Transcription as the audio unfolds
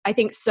I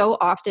think so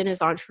often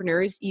as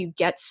entrepreneurs, you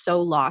get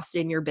so lost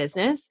in your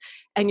business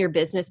and your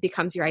business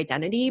becomes your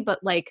identity. But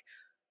like,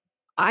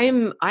 I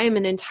am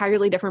an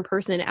entirely different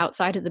person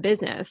outside of the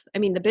business. I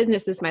mean, the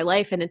business is my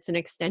life and it's an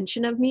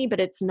extension of me, but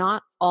it's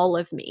not all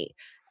of me.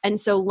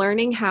 And so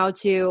learning how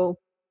to,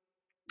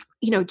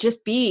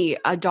 just be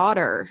a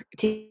daughter,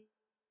 taking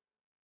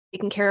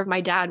care of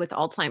my dad with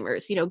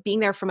Alzheimer's,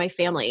 being there for my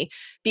family,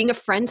 being a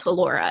friend to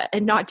Laura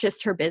and not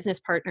just her business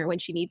partner when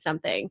she needs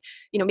something,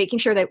 making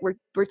sure that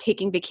we're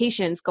taking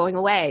vacations, going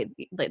away,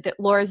 that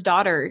Laura's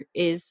daughter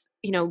is,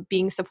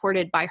 being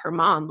supported by her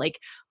mom. Like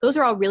those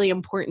are all really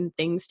important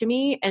things to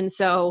me. And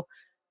so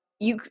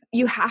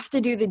you have to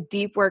do the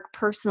deep work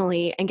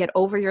personally and get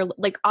over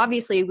like,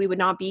 obviously we would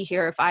not be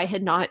here if I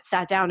had not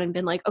sat down and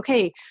been like,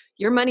 okay,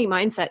 your money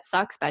mindset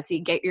sucks, Betsy,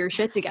 get your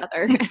shit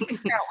together and figure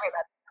out where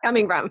that's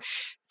coming from.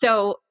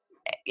 So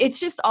it's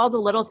just all the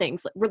little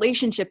things.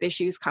 Relationship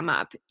issues come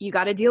up, you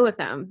got to deal with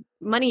them.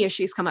 Money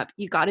issues come up,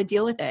 you got to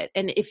deal with it.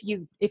 And if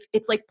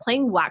it's like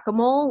playing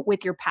whack-a-mole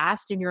with your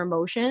past and your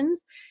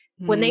emotions,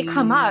 when they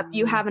come up,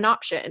 you have an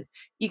option.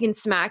 You can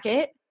smack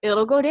it,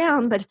 it'll go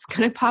down, but it's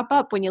going to pop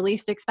up when you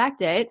least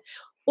expect it.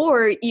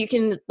 Or you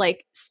can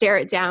like stare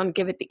it down,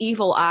 give it the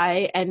evil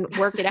eye and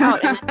work it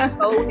out and then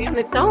go away on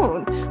its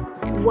own.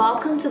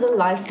 Welcome to the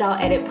Lifestyle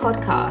Edit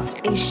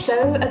Podcast, a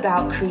show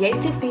about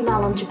creative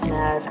female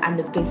entrepreneurs and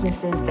the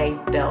businesses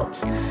they've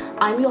built.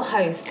 I'm your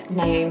host,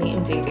 Naomi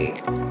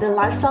Mdudu, the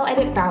Lifestyle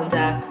Edit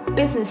founder,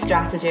 business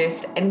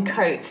strategist, and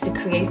coach to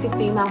creative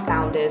female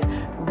founders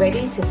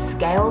ready to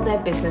scale their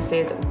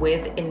businesses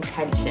with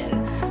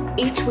intention.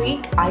 Each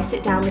week, I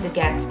sit down with a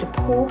guest to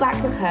pull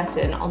back the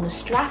curtain on the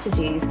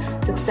strategies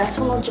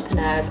successful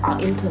entrepreneurs are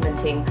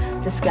implementing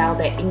to scale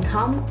their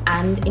income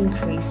and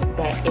increase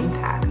their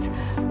impact.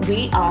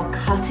 We are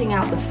cutting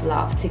out the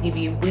fluff to give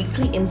you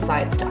weekly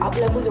insights to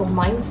up-level your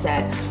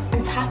mindset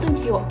and tap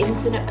into your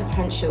infinite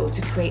potential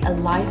to create a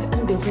life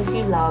and business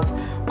you love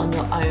on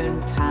your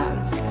own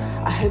terms.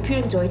 I hope you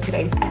enjoyed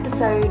today's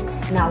episode.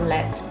 Now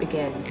let's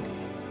begin.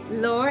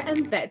 Laura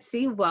and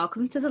Betsy,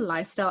 welcome to the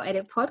Lifestyle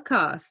Edit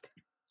Podcast.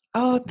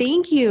 Oh,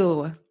 thank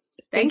you.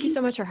 Thank you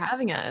so much for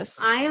having us.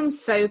 I am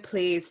so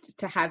pleased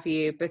to have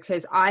you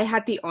because I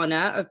had the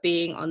honor of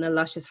being on the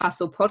Luscious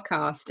Hustle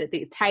podcast at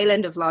the tail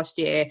end of last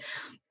year.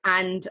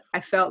 And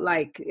I felt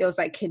like it was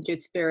like kindred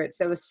spirits.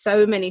 There were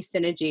so many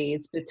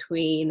synergies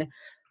between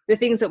the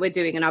things that we're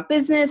doing in our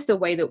business, the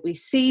way that we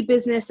see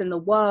business in the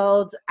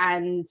world.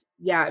 And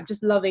yeah, I'm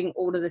just loving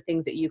all of the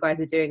things that you guys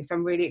are doing. So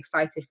I'm really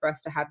excited for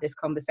us to have this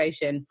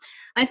conversation.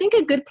 I think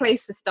a good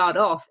place to start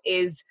off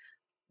is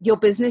your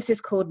business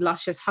is called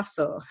Luscious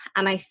Hustle.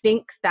 And I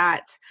think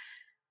that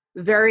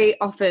very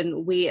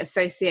often we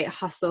associate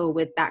hustle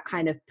with that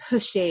kind of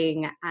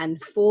pushing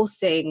and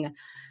forcing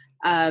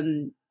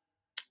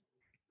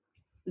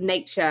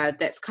nature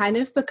that's kind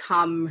of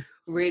become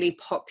really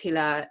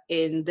popular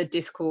in the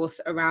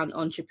discourse around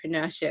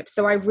entrepreneurship.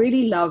 So I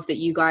really love that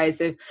you guys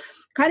have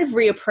kind of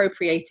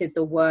reappropriated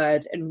the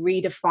word and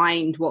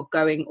redefined what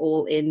going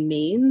all in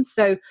means.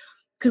 So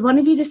could one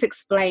of you just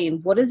explain,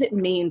 what does it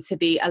mean to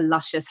be a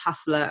luscious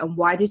hustler and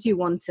why did you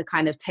want to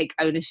kind of take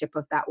ownership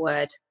of that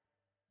word?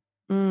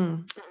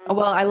 Well,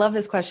 I love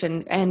this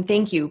question and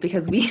thank you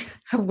because we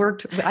have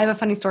worked, I have a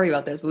funny story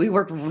about this. We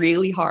worked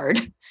really hard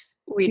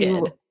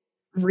to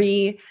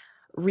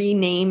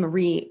rename,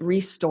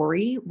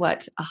 restory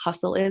what a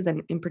hustle is,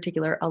 and in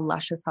particular, a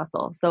luscious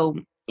hustle. So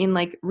in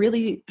like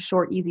really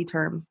short, easy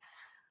terms,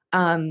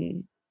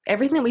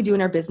 everything that we do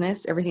in our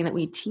business, everything that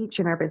we teach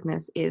in our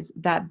business is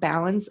that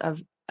balance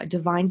of a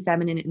divine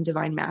feminine and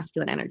divine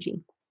masculine energy.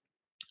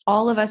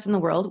 All of us in the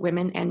world,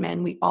 women and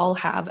men, we all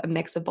have a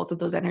mix of both of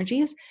those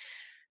energies.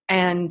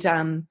 And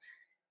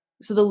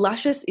so the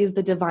luscious is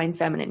the divine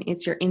feminine.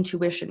 It's your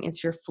intuition.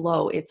 It's your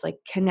flow. It's like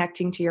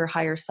connecting to your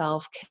higher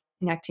self,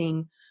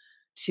 connecting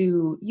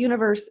to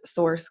universe,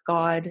 source,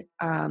 God,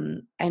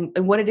 and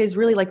what it is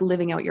really like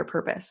living out your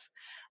purpose.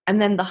 And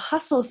then the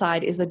hustle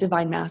side is the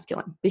divine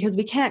masculine, because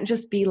we can't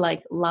just be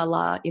like la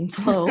la in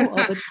flow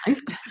all the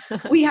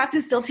time. We have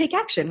to still take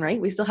action, right?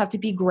 We still have to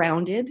be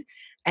grounded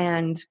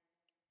and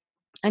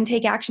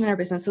take action in our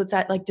business. So it's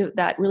that like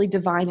that really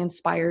divine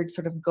inspired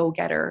sort of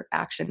go-getter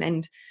action.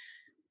 And,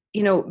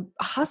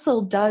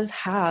 hustle does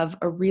have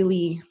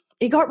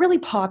it got really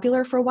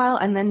popular for a while.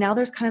 And then now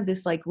there's kind of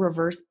this like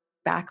reverse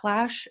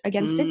backlash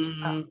against it,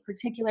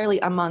 particularly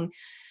among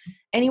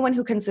anyone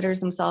who considers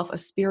themselves a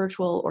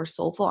spiritual or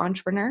soulful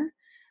entrepreneur.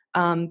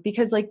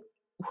 Because like,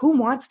 who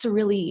wants to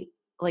really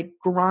like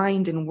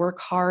grind and work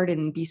hard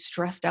and be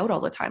stressed out all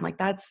the time? Like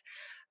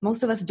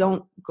most of us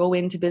don't go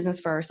into business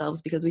for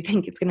ourselves because we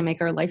think it's going to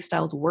make our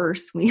lifestyles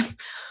worse.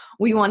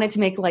 We wanted to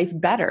make life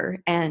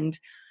better. And,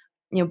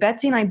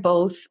 Betsy and I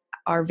both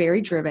are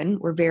very driven.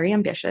 We're very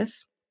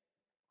ambitious.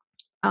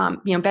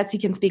 Betsy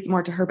can speak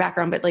more to her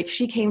background, but like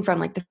she came from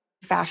like the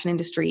fashion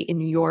industry in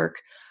New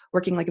York,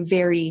 working like a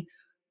very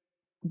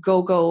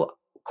go-go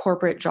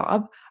corporate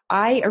job.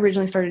 I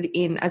originally started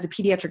in as a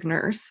pediatric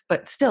nurse,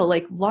 but still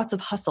like lots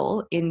of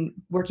hustle in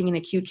working in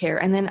acute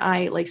care. And then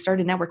I like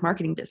started a network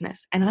marketing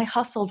business, and I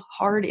hustled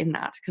hard in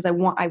that because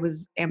I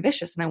was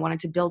ambitious and I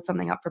wanted to build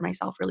something up for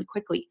myself really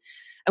quickly.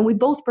 And we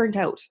both burnt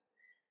out.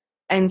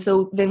 And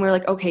so then we're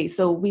like, okay,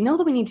 so we know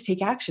that we need to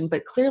take action,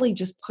 but clearly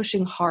just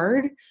pushing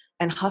hard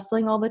and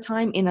hustling all the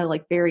time in a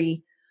like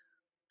very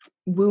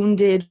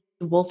wounded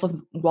Wolf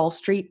of Wall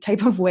Street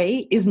type of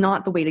way is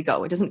not the way to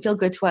go. It doesn't feel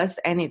good to us,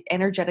 and it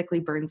energetically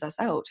burns us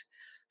out.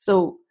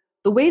 So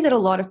the way that a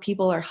lot of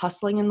people are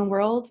hustling in the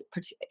world,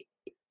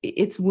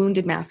 it's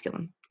wounded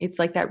masculine. It's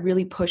like that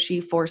really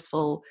pushy,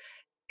 forceful,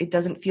 it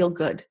doesn't feel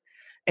good.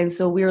 And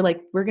so we're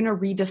like, we're going to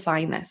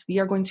redefine this. We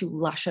are going to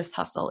luscious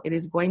hustle. It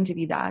is going to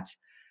be that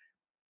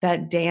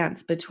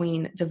dance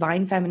between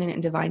divine feminine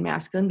and divine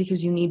masculine,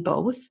 because you need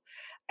both.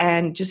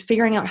 And just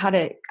figuring out how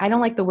to, I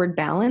don't like the word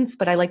balance,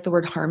 but I like the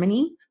word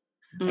harmony.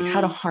 Like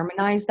how to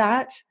harmonize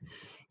that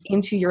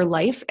into your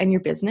life and your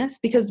business,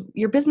 because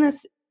your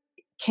business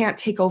can't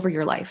take over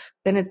your life.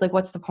 Then it's like,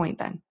 what's the point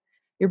then?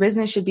 Your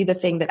business should be the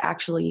thing that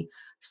actually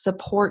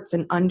supports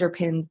and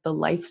underpins the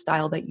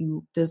lifestyle that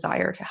you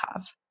desire to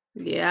have.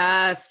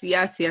 Yes. See,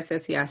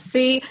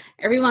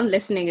 everyone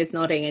listening is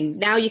nodding, and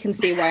now you can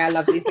see why I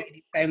love these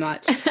ladies so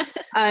much.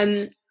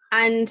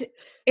 And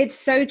it's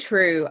so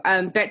true.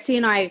 Betsy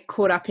and I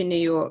caught up in New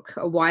York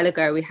a while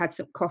ago. We had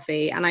some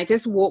coffee, and I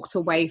just walked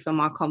away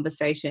from our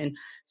conversation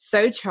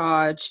so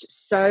charged,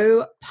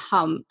 so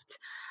pumped.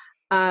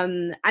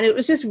 And it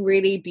was just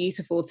really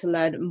beautiful to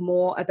learn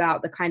more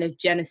about the kind of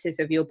genesis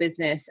of your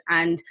business,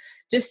 and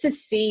just to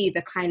see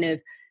the kind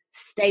of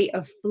state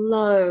of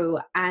flow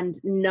and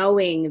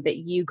knowing that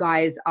you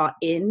guys are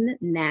in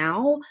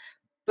now.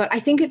 But I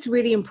think it's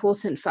really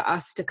important for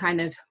us to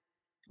kind of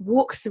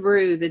walk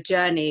through the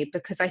journey,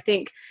 because I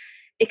think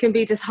it can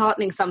be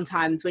disheartening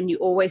sometimes when you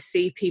always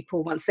see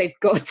people once they've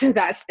got to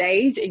that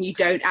stage and you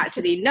don't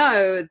actually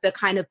know the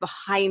kind of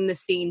behind the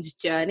scenes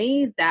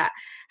journey that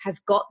has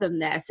got them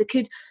there. So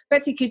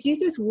Betsy, could you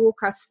just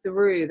walk us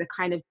through the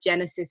kind of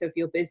genesis of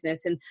your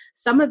business and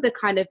some of the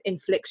kind of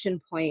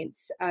inflection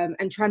points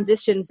and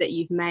transitions that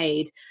you've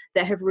made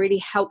that have really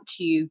helped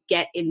you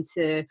get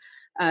into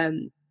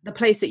the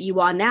place that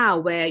you are now,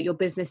 where your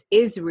business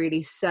is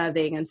really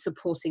serving and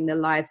supporting the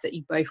lives that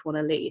you both want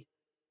to lead?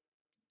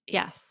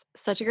 Yes,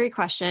 such a great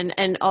question.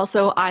 And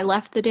also, I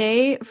left the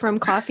day from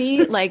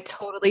coffee like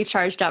totally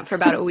charged up for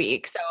about a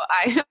week. So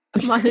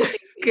I'm on the same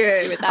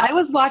good with that. I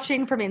was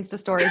watching from Insta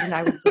stories, and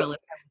I was really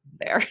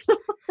there.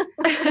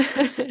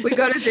 We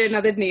got to do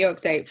another New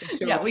York date for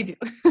sure. Yeah, we do.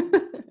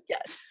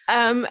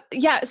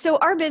 Yeah. So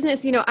our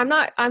business, I'm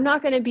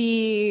not going to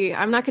be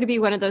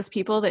one of those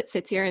people that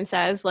sits here and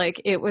says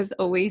like, it was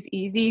always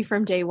easy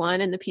from day one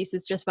and the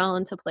pieces just fell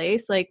into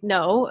place. Like,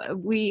 no,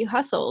 we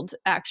hustled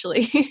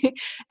actually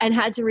and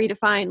had to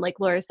redefine, like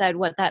Laura said,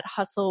 what that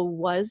hustle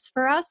was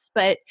for us.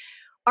 But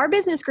our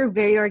business grew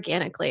very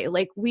organically.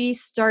 Like we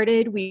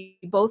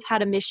both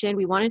had a mission.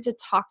 We wanted to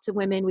talk to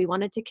women. We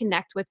wanted to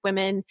connect with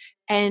women.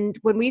 And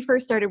when we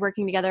first started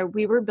working together,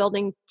 we were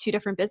building two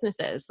different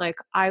businesses. Like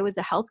I was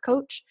a health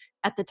coach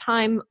at the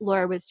time.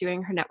 Laura was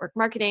doing her network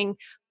marketing,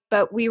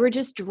 but we were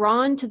just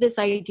drawn to this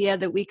idea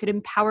that we could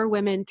empower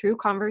women through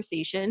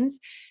conversations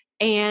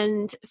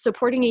and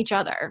supporting each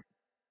other.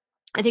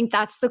 I think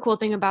that's the cool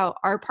thing about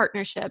our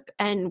partnership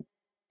and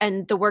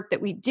the work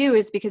that we do,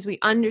 is because we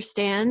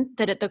understand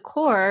that at the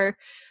core,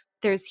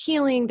 there's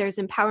healing, there's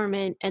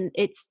empowerment, and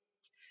it's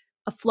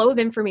a flow of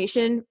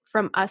information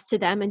from us to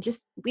them and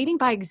just leading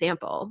by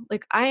example.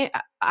 Like I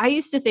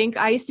used to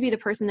be the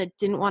person that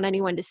didn't want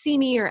anyone to see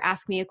me or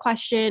ask me a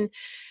question.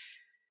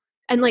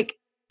 And like,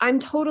 I'm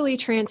totally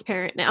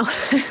transparent now,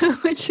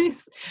 which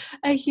is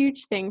a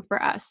huge thing for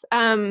us.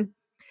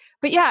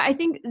 But yeah, I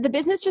think the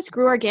business just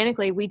grew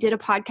organically. We did a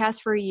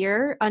podcast for a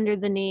year under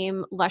the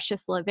name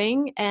Luscious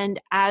Living.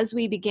 And as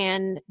we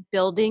began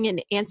building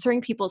and answering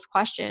people's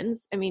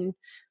questions, I mean,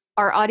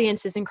 our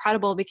audience is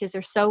incredible because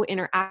they're so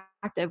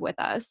interactive with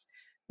us.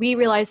 We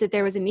realized that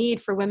there was a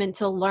need for women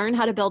to learn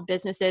how to build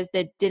businesses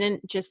that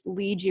didn't just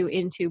lead you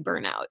into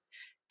burnout.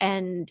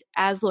 And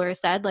as Laura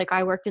said, like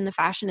I worked in the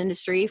fashion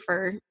industry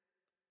for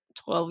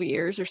 12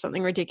 years or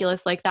something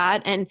ridiculous like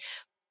that. And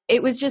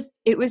it was just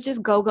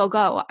go, go,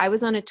 go. I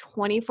was on a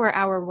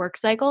 24-hour work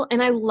cycle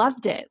and I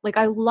loved it. Like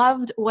I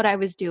loved what I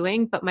was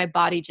doing, but my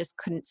body just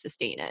couldn't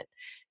sustain it.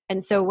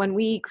 And so when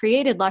we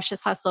created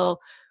Luscious Hustle,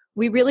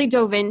 we really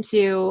dove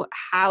into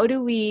how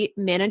do we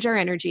manage our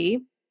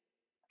energy?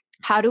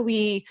 How do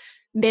we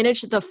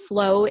manage the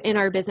flow in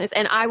our business?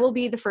 And I will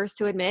be the first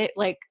to admit,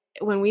 like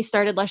when we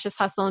started Luscious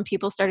Hustle and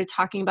people started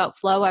talking about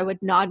flow, I would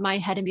nod my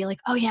head and be like,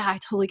 oh yeah, I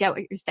totally get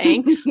what you're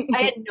saying.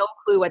 I had no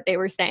clue what they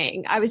were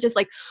saying. I was just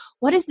like,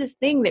 what is this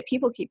thing that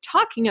people keep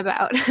talking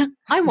about?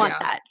 I want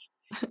that.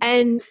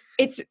 And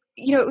it's,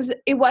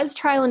 it was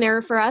trial and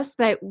error for us,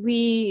 but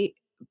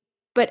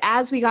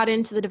as we got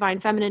into the divine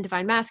feminine,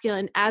 divine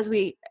masculine, as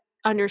we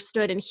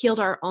understood and healed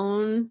our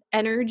own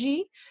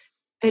energy,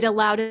 it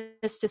allowed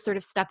us to sort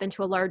of step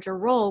into a larger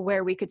role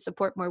where we could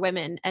support more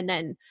women. And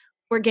then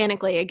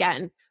organically,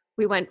 again,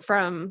 we went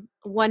from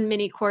one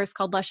mini course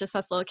called Luscious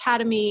Hustle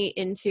Academy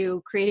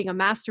into creating a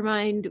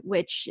mastermind,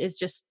 which is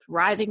just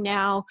thriving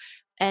now,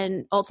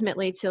 and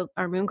ultimately to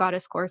our Moon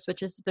Goddess course,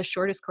 which is the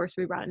shortest course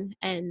we run.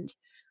 And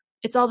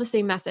it's all the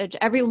same message.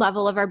 Every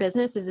level of our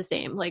business is the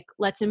same. Like,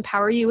 let's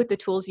empower you with the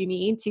tools you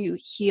need to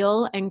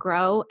heal and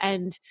grow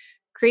and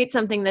create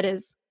something that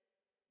is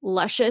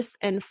luscious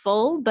and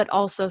full, but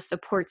also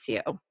supports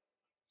you.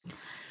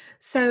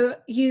 So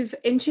you've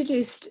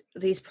introduced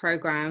these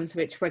programs,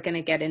 which we're going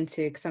to get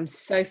into because I'm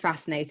so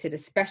fascinated,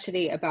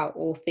 especially about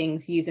all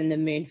things using the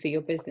moon for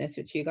your business,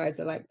 which you guys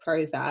are like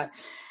pros at.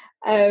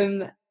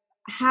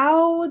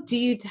 How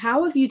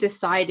have you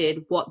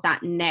decided what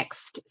that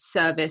next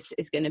service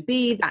is going to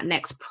be, that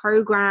next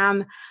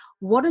program?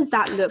 What does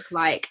that look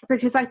like?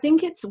 Because I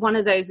think it's one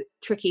of those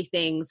tricky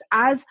things.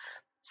 As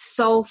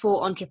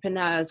soulful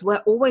entrepreneurs,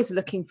 we're always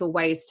looking for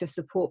ways to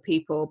support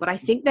people, but I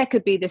think there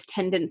could be this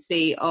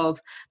tendency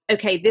of,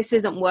 okay, this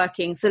isn't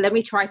working, so let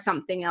me try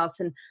something else.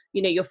 And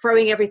you're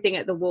throwing everything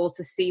at the wall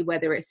to see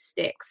whether it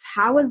sticks.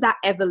 How has that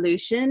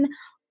evolution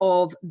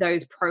of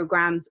those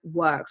programs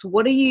works?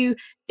 What are you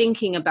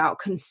thinking about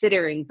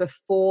considering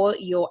before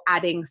you're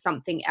adding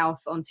something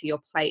else onto your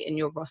plate and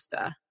your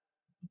roster?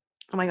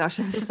 Oh my gosh,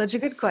 this is such a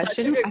good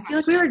question. I feel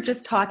like we were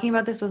just talking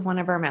about this with one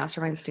of our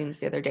mastermind students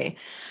the other day.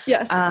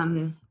 Yes.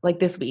 Like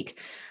this week.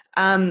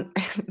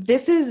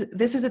 This is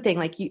the thing.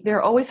 Like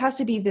there always has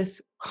to be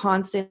this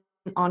constant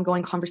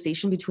ongoing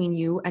conversation between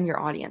you and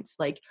your audience.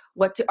 Like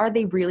are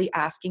they really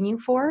asking you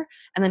for?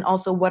 And then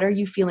also, what are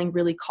you feeling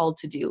really called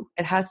to do?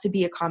 It has to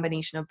be a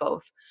combination of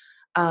both.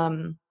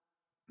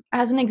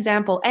 As an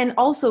example, and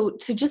also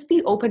to just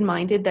be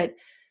open-minded that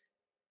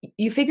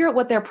you figure out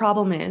what their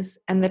problem is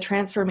and the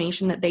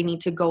transformation that they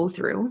need to go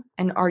through.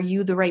 And are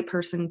you the right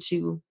person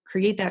to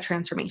create that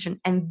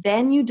transformation? And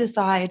then you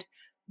decide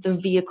the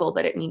vehicle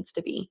that it needs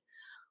to be.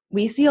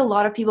 We see a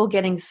lot of people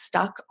getting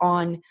stuck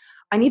on,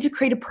 I need to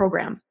create a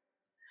program.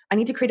 I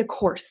need to create a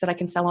course that I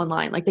can sell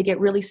online. Like they get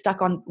really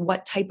stuck on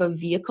what type of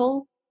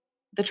vehicle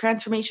the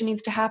transformation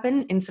needs to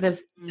happen instead of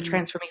the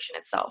transformation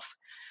itself.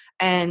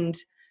 And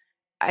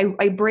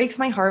it breaks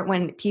my heart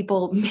when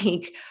people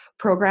make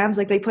programs,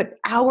 like they put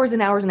hours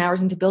and hours and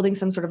hours into building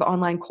some sort of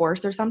online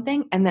course or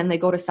something, and then they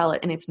go to sell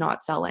it and it's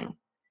not selling.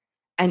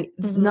 And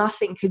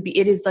nothing could be,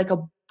 it is like a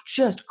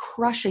just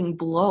crushing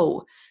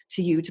blow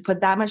to you to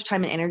put that much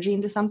time and energy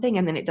into something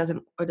and then it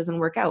doesn't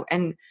work out.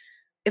 And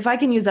if I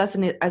can use us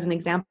as an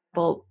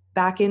example,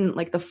 back in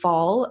like the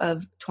fall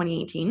of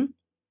 2018,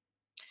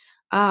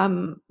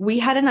 we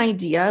had an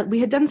idea. We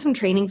had done some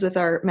trainings with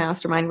our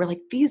mastermind. We're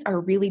like, these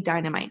are really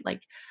dynamite.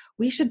 Like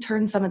we should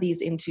turn some of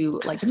these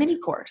into like a mini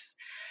course.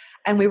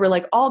 And we were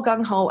like all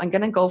gung ho and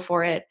going to go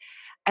for it.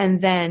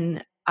 And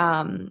then,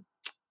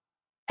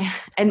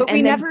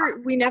 we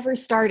never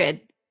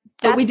started.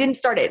 But we didn't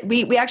start it.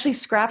 We actually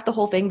scrapped the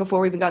whole thing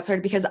before we even got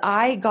started because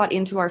I got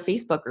into our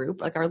Facebook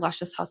group, like our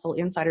Luscious Hustle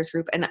Insiders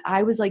group. And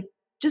I was like,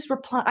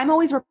 I'm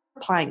always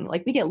replying.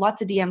 Like we get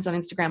lots of DMs on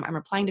Instagram. I'm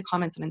replying to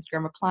comments on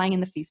Instagram, replying in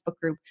the Facebook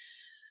group,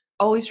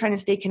 always trying to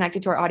stay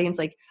connected to our audience.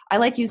 Like I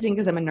like using,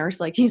 because I'm a nurse,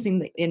 like using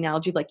the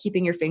analogy of like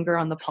keeping your finger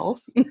on the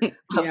pulse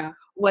of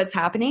what's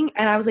happening.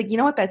 And I was like, you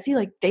know what, Betsy,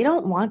 like they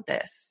don't want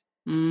this.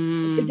 They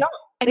don't.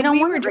 And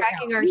we were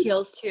dragging our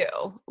heels too.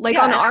 Like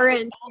on our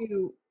end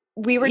too.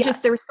 We were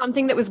just, there was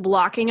something that was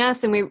blocking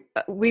us and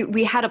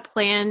we had a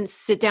plan,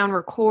 sit down,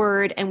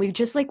 record, and we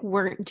just like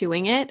weren't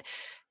doing it.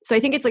 So I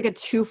think it's like a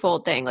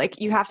twofold thing. Like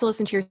you have to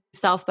listen to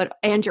yourself,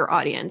 and your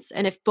audience.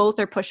 And if both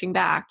are pushing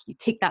back, you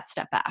take that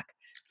step back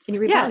and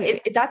you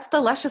reevaluate. That's the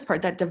luscious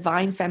part, that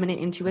divine feminine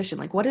intuition.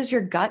 Like what is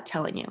your gut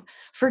telling you?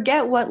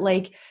 Forget what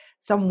like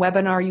some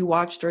webinar you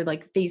watched or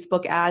like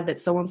Facebook ad that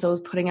so-and-so is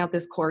putting out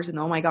this course and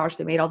oh my gosh,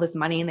 they made all this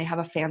money and they have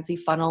a fancy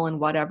funnel and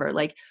whatever.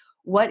 Like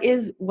what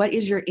is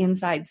your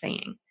inside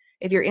saying?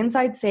 If your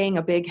inside saying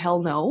a big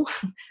hell no,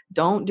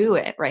 don't do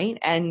it. Right.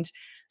 And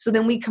so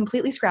then we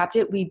completely scrapped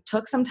it. We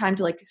took some time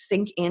to like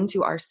sink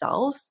into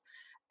ourselves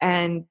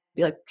and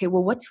be like, okay,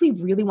 well, what do we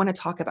really want to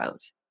talk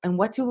about? And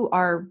what do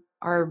our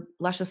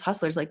luscious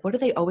hustlers, like, what do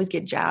they always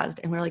get jazzed?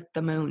 And we're like,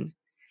 the moon.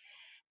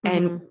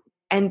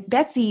 And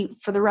Betsy,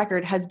 for the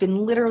record, has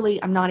been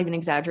literally, I'm not even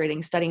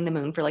exaggerating, studying the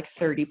moon for like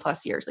 30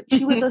 plus years. Like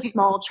she was a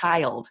small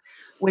child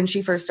when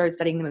she first started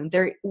studying the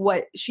moon.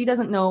 What she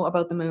doesn't know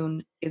about the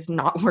moon is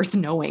not worth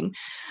knowing.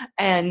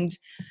 And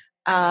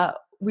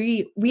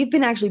we've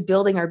been actually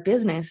building our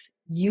business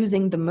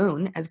using the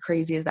moon, as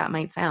crazy as that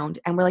might sound.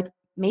 And we're like,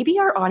 maybe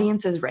our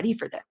audience is ready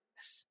for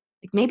this.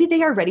 Like maybe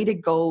they are ready to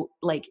go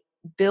like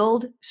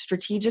build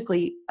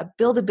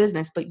a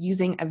business, but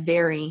using a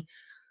very,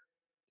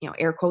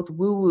 air quotes,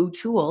 woo-woo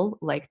tool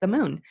like the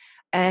moon.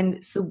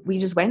 And so we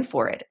just went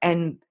for it.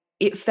 And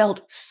it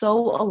felt so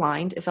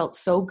aligned. It felt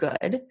so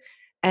good.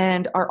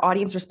 And our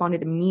audience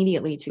responded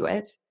immediately to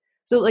it.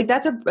 So like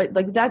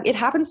it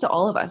happens to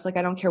all of us. Like,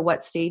 I don't care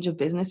what stage of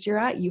business you're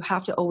at. You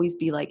have to always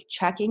be like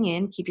checking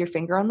in, keep your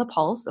finger on the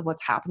pulse of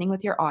what's happening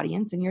with your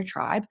audience and your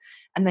tribe,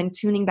 and then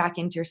tuning back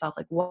into yourself.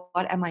 Like,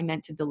 what am I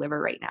meant to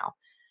deliver right now?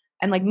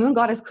 And like Moon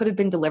Goddess could have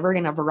been delivered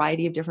in a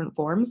variety of different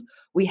forms.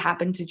 We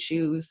happen to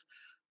choose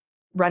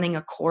running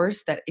a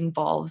course that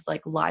involves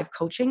like live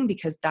coaching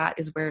because that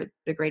is where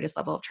the greatest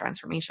level of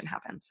transformation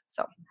happens.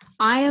 So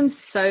I am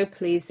so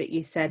pleased that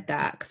you said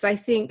that, because I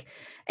think,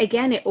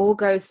 again, it all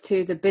goes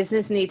to the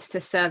business needs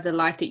to serve the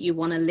life that you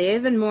want to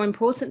live, and more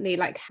importantly,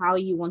 like how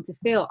you want to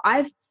feel.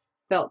 I've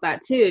felt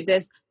that too.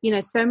 There's,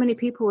 so many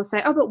people will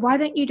say, oh, but why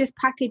don't you just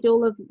package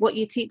all of what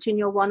you teach in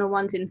your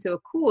one-on-ones into a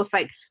course?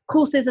 Like,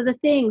 courses are the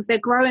things, they're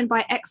growing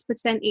by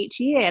X%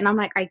 each year. And I'm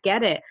like, I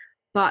get it.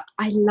 But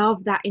I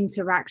love that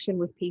interaction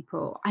with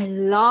people. I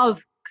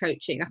love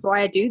coaching. That's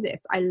why I do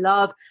this. I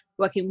love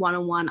working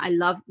one-on-one. I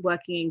love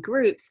working in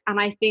groups.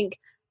 And I think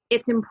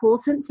it's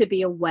important to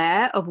be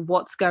aware of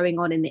what's going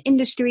on in the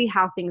industry,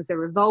 how things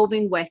are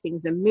evolving, where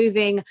things are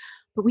moving.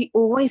 But we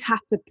always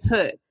have to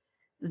put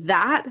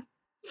that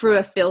through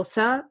a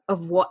filter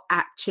of what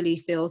actually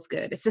feels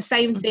good. It's the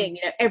same thing.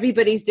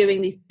 Everybody's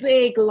doing these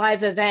big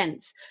live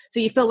events. So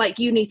you feel like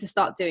you need to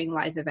start doing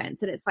live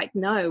events. And it's like,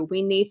 no,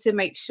 we need to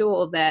make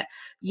sure that,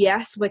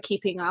 yes, we're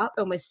keeping up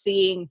and we're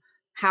seeing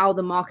how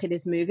the market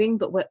is moving,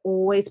 but we're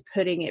always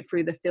putting it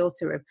through the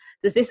filter of,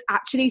 does this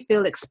actually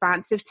feel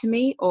expansive to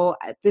me? Or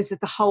does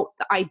the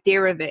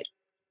idea of it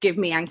give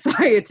me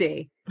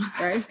anxiety?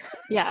 Right?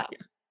 Yeah.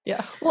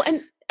 Yeah. Well,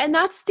 and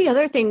that's the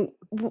other thing,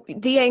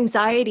 the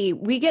anxiety.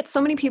 We get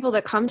so many people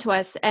that come to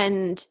us,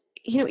 and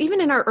even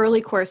in our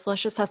early course,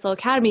 Luscious Hustle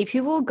Academy,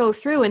 people will go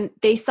through and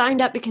they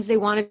signed up because they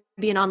want to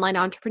be an online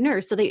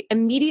entrepreneur. So they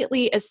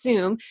immediately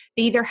assume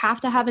they either have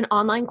to have an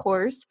online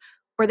course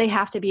or they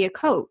have to be a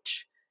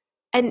coach.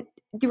 And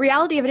the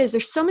reality of it is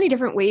there's so many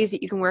different ways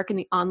that you can work in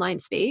the online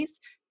space.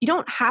 You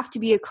don't have to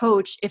be a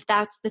coach if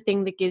that's the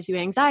thing that gives you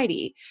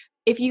anxiety.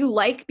 If you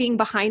like being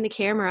behind the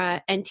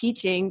camera and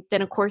teaching,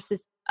 then a course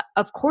is,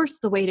 of course,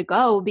 the way to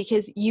go,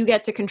 because you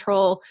get to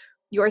control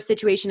your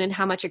situation and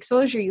how much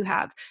exposure you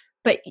have.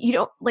 But you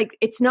don't, like,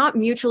 it's not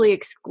mutually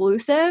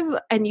exclusive,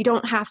 and you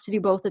don't have to do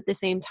both at the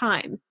same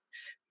time.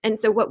 And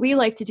so what we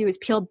like to do is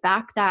peel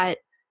back that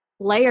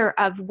layer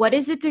of what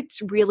is it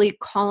that's really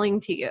calling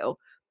to you?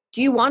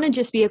 Do you want to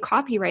just be a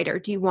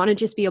copywriter? Do you want to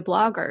just be a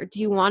blogger? Do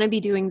you want to be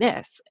doing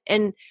this?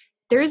 And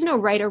there is no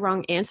right or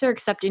wrong answer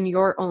except in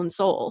your own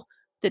soul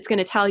that's going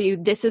to tell you,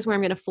 this is where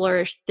I'm going to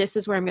flourish. This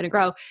is where I'm going to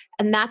grow.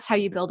 And that's how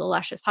you build a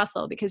luscious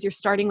hustle, because you're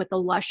starting with the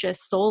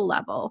luscious soul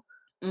level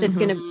that's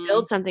going to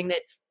build something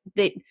that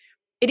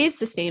it is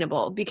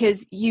sustainable,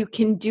 because you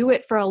can do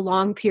it for a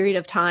long period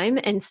of time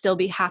and still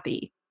be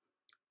happy.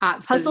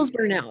 Absolutely. Hustles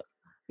burn out.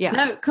 Yeah.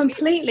 No,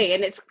 completely.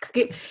 And it's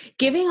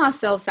giving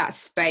ourselves that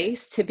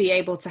space to be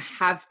able to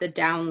have the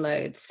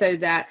download so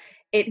that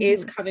it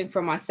is coming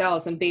from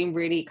ourselves and being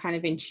really kind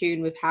of in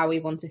tune with how we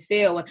want to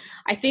feel. And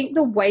I think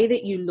the way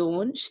that you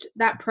launched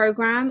that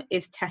program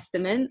is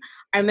testament.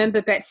 I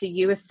remember, Betsy,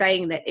 you were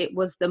saying that it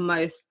was the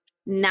most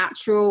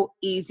natural,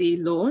 easy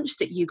launch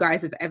that you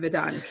guys have ever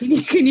done.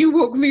 Can you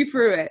walk me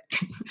through it?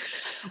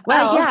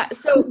 Well, yeah.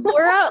 So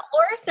Laura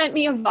sent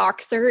me a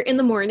Voxer in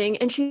the morning,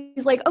 and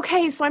she's like,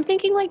 okay, so I'm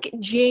thinking like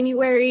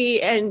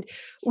January, and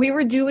we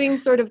were doing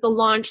sort of the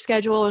launch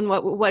schedule and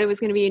what it was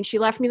going to be. And she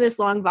left me this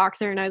long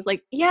Voxer, and I was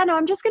like, yeah, no,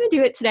 I'm just going to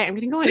do it today. I'm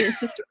going to go on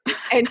Insta story.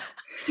 And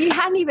he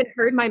hadn't even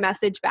heard my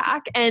message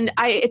back. And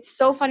it's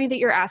so funny that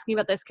you're asking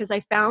about this, because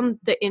I found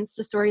the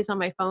Insta stories on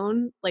my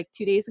phone like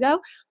 2 days ago.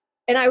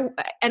 And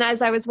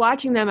as I was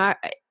watching them,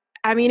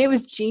 I mean, it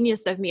was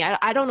genius of me.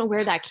 I don't know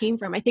where that came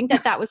from. I think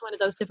that was one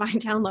of those divine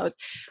downloads.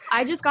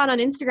 I just got on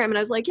Instagram and I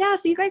was like, yeah,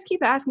 so you guys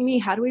keep asking me,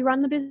 how do we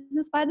run the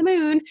business by the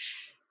moon?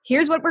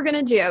 Here's what we're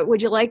going to do.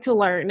 Would you like to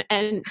learn?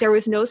 And there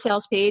was no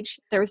sales page.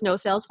 There was no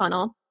sales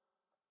funnel.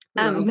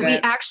 We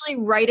actually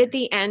right at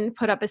the end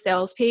put up a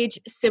sales page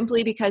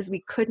simply because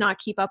we could not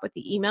keep up with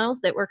the emails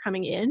that were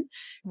coming in.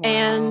 Wow.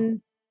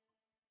 And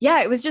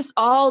yeah, it was just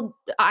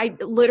I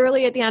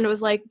literally at the end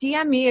was like,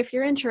 DM me if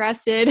you're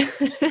interested.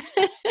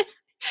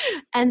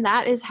 And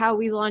that is how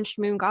we launched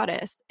Moon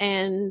Goddess.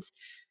 And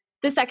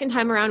the second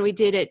time around, we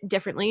did it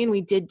differently, and we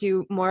did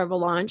do more of a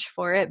launch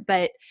for it.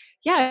 But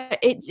yeah,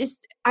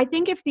 I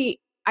think if the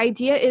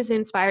idea is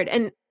inspired,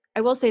 and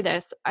I will say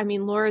this, I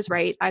mean, Laura's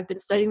right. I've been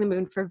studying the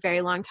moon for a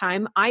very long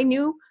time. I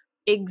knew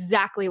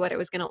exactly what it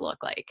was going to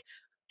look like.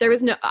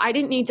 I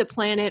didn't need to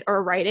plan it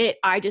or write it.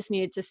 I just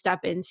needed to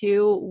step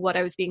into what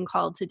I was being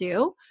called to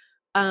do.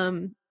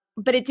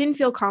 But it didn't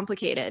feel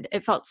complicated.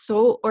 It felt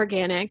so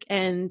organic,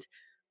 and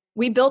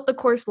we built the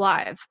course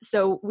live.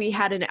 So we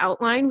had an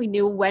outline. We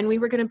knew when we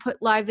were going to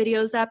put live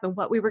videos up and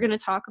what we were going to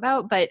talk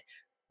about, but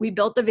we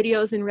built the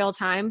videos in real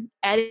time,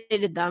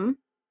 edited them.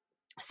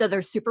 So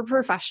they're super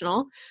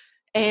professional,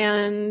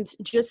 and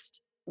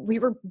just we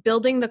were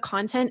building the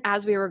content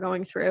as we were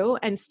going through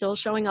and still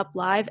showing up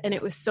live. And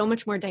it was so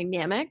much more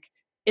dynamic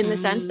in the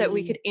sense that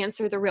we could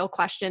answer the real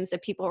questions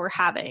that people were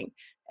having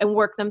and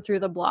work them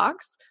through the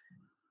blocks.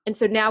 And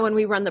so now when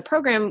we run the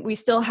program, we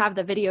still have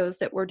the videos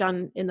that were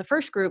done in the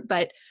first group,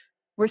 but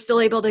we're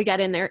still able to get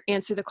in there,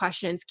 answer the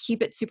questions,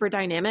 keep it super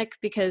dynamic,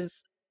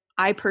 because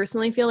I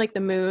personally feel like the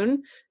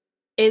moon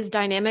is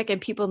dynamic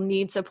and people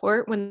need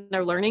support when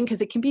they're learning,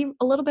 because it can be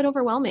a little bit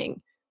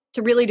overwhelming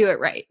to really do it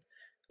right.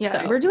 Yeah,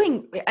 So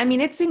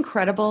it's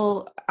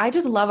incredible. I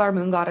just love our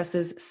moon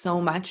goddesses so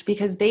much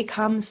because they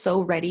come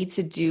so ready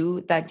to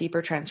do that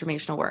deeper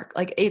transformational work.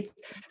 Like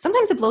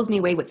sometimes it blows me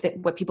away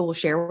what people will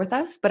share with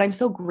us, but I'm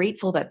so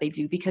grateful that they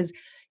do, because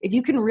if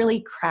you can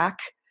really crack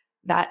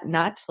that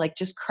nut, like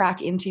just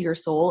crack into your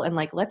soul and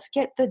like, let's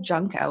get the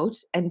junk out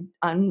and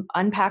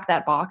unpack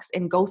that box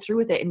and go through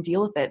with it and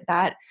deal with it.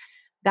 That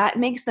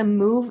makes them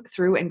move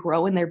through and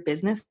grow in their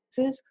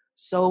businesses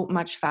so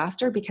much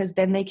faster, because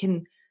then they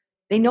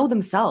know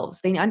themselves.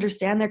 They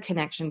understand their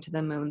connection to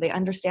the moon. They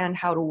understand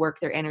how to work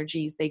their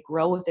energies. They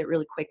grow with it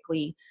really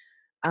quickly.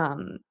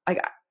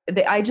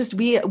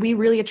 We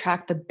really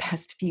attract the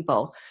best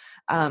people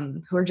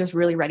who are just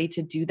really ready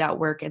to do that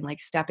work and like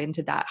step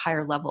into that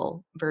higher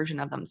level version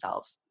of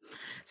themselves.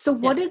 So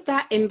what did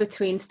that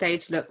in-between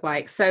stage look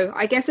like? So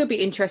I guess it'll be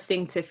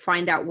interesting to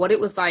find out what it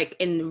was like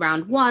in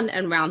round 1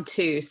 and round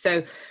 2.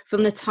 So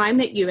from the time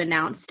that you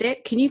announced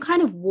it, can you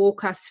kind of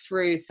walk us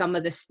through some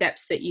of the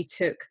steps that you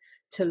took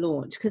to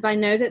launch? Because I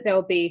know that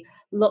there'll be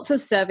lots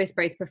of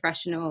service-based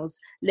professionals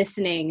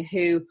listening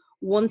who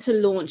want to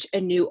launch a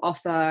new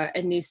offer,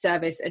 a new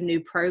service, a new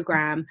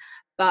program,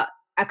 but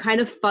are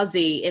kind of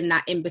fuzzy in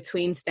that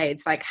in-between stage.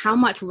 Like, how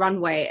much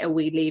runway are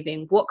we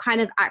leaving? What kind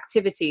of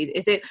activities?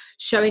 Is it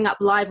showing up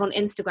live on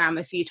Instagram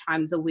a few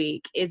times a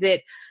week? Is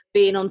it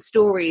being on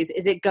stories?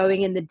 Is it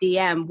going in the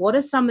DM? What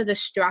are some of the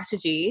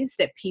strategies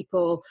that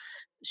people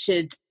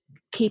should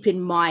keep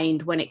in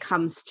mind when it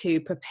comes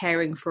to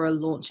preparing for a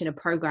launch in a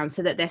program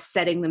so that they're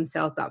setting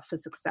themselves up for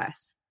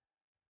success?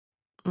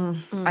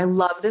 I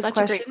love this Such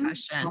question. a great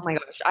question. Oh my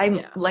gosh.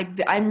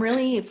 I'm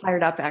really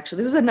fired up actually.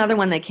 This is another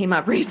one that came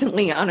up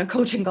recently on a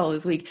coaching call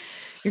this week.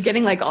 You're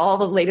getting like all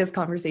the latest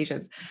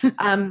conversations.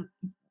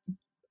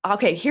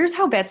 Okay, here's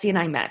how Betsy and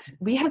I met.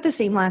 We have the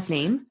same last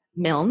name,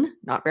 Milne,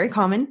 not very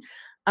common.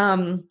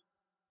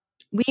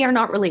 We are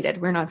not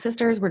related. We're not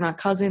sisters. We're not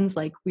cousins.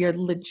 Like, we are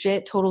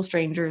legit total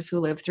strangers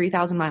who live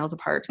 3,000 miles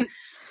apart.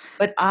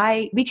 But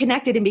we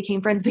connected and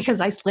became friends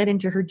because I slid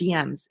into her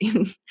DMs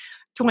in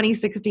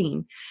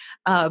 2016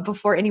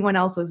 before anyone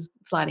else was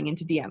sliding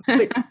into DMs.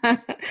 But,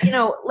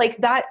 like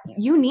that,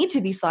 you need to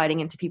be sliding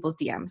into people's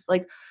DMs.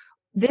 Like,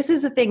 this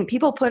is the thing.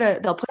 People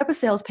they'll put up a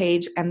sales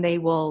page and they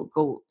will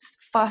go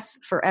fuss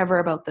forever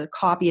about the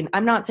copy. And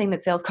I'm not saying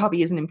that sales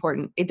copy isn't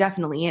important. It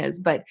definitely is,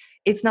 but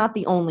it's not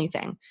the only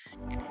thing.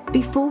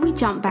 Before we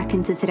jump back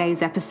into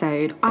today's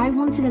episode, I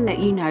wanted to let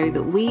you know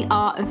that we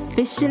are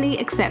officially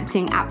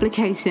accepting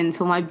applications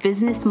for my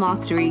Business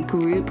Mastery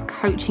group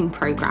coaching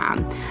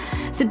program.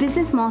 So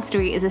Business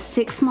Mastery is a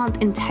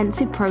 6-month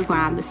intensive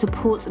program that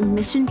supports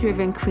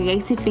mission-driven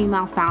creative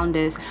female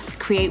founders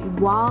create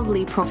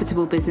wildly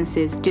profitable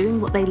businesses doing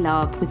what they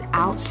love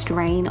without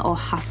strain or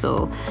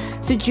hustle.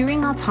 So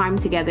during our time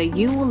together,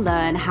 you will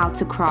learn how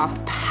to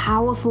craft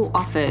powerful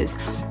offers,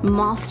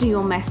 master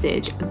your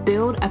message,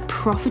 build a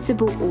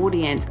profitable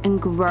audience,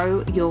 and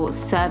grow your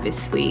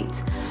service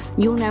suite.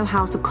 You'll know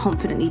how to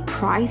confidently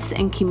price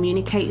and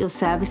communicate your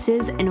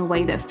services in a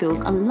way that feels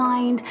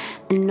aligned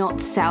and not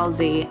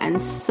salesy,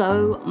 and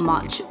so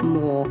much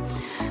more.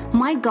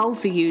 My goal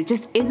for you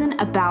just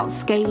isn't about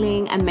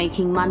scaling and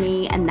making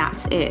money and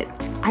that's it.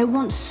 I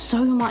want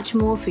so much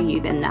more for you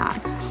than that.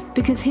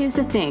 Because here's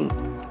the thing.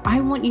 I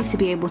want you to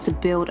be able to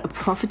build a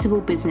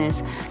profitable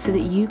business so that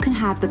you can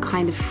have the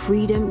kind of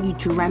freedom you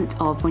dreamt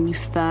of when you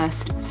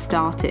first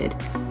started.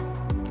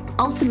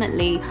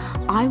 Ultimately,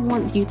 I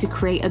want you to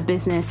create a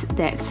business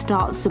that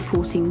starts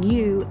supporting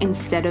you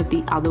instead of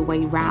the other way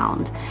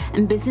round.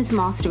 And Business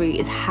Mastery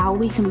is how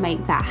we can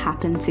make that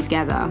happen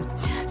together.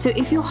 So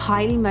if you're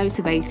highly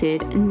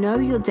motivated, know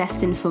you're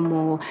destined for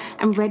more,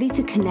 and ready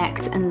to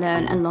connect and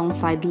learn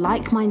alongside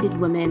like-minded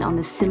women on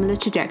a similar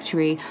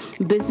trajectory,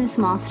 Business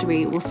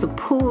Mastery will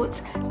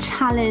support,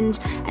 challenge,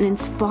 and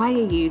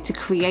inspire you to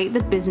create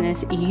the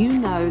business you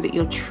know that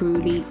you're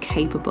truly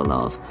capable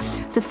of.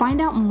 So find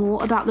out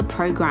more about the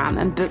program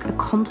and book a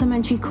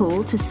complimentary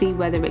call to see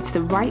whether it's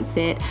the right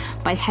fit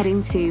by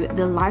heading to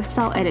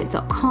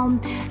thelifestyleedit.com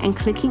and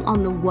clicking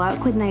on the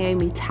Work with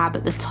Naomi tab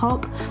at the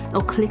top,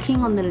 or clicking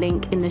on the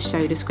link in the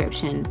show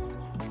description.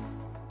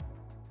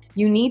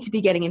 You need to be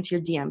getting into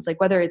your DMs.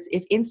 Like, whether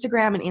if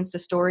Instagram and Insta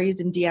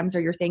stories and DMs are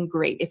your thing,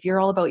 great. If you're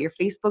all about your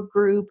Facebook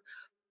group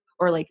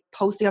or like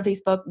posting on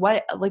Facebook,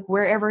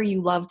 wherever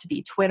you love to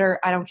be, Twitter,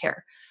 I don't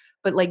care.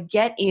 But like,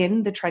 get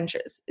in the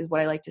trenches is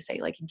what I like to say.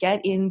 Like,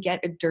 get in,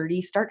 get it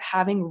dirty, start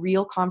having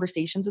real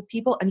conversations with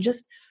people, and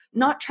just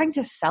not trying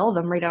to sell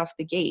them right out of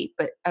the gate,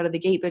 but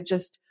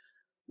just,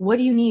 what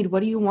do you need?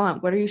 What do you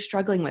want? What are you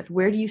struggling with?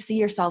 Where do you see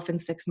yourself in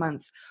 6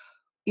 months?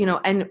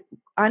 And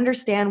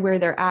understand where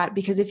they're at.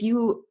 Because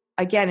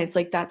again, it's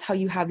like, that's how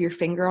you have your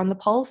finger on the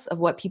pulse of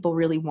what people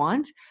really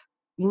want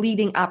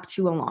leading up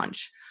to a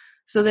launch.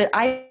 So that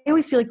I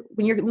always feel like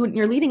when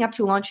you're leading up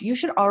to a launch, you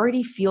should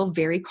already feel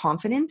very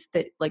confident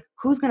that, like,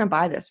 who's going to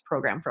buy this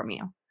program from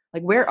you?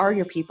 Like, where are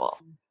your people?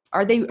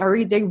 Are they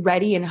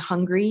ready and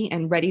hungry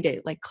and ready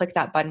to like click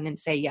that button and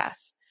say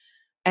yes?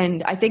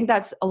 And I think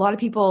that's a lot of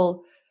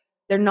people,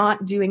 they're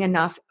not doing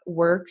enough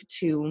work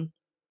to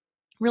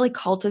really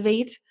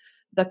cultivate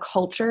the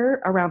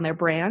culture around their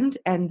brand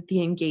and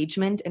the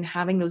engagement and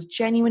having those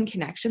genuine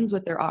connections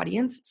with their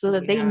audience so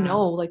that they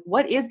know like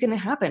what is going to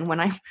happen when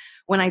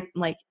I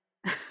like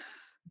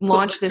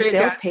launch this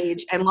sales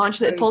page and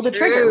pull the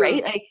trigger,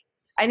 right? Like,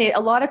 and a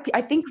lot of,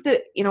 I think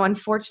that, you know,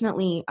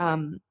 unfortunately,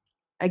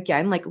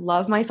 again, like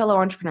love my fellow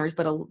entrepreneurs,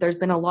 but there's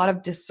been a lot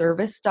of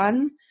disservice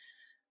done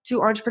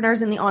to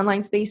entrepreneurs in the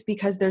online space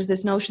because there's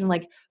this notion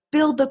like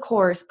build the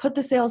course, put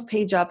the sales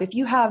page up. If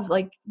you have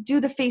like do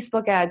the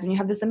Facebook ads and you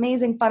have this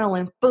amazing funnel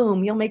and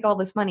boom, you'll make all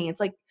this money. It's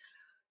like,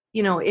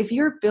 you know, if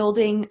you're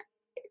building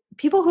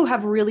people who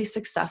have really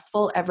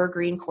successful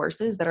evergreen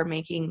courses that are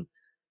making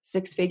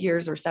 6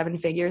 figures or 7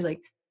 figures,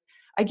 like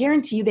I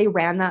guarantee you they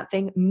ran that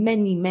thing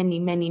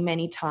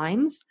many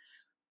times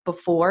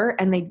before,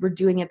 and they were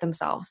doing it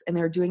themselves and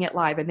they were doing it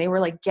live and they were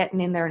like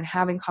getting in there and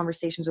having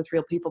conversations with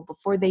real people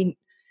before they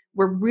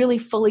were really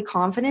fully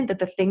confident that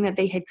the thing that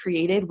they had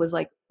created was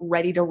like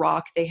ready to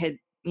rock. They had,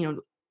 you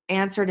know,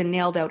 answered and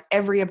nailed out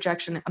every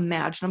objection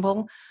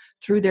imaginable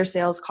through their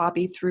sales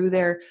copy, through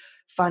their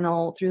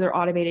funnel, through their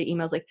automated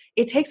emails. Like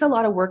it takes a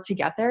lot of work to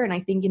get there. And I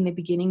think in the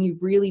beginning, you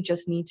really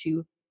just need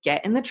to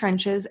get in the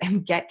trenches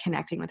and get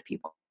connecting with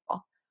people.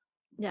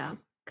 Yeah,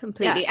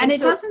 completely. Yeah.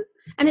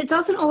 And it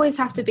doesn't always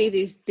have to be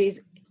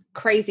these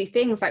crazy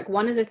things. Like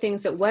one of the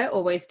things that we're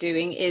always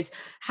doing is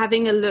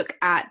having a look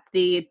at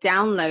the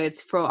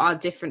downloads for our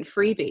different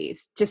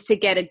freebies just to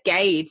get a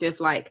gauge of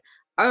like,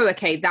 oh,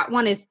 okay, that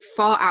one is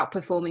far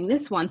outperforming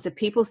this one. So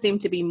people seem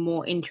to be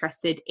more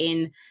interested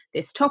in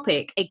this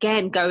topic.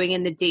 Again, going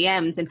in the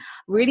DMs and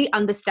really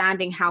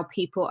understanding how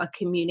people are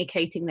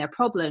communicating their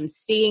problems,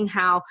 seeing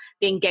how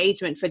the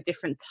engagement for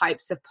different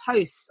types of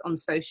posts on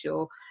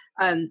social,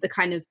 the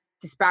kind of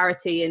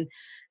disparity and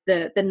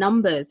the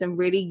numbers, and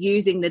really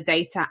using the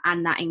data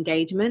and that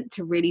engagement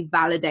to really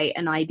validate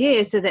an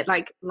idea so that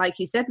like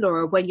you said,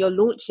 Laura, when you're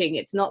launching,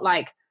 it's not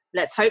like,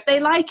 let's hope they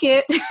like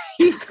it.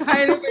 You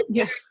kind of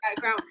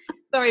background.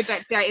 Sorry,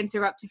 Betsy, I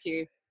interrupted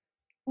you.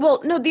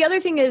 Well, no, the other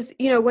thing is,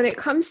 you know, when it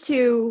comes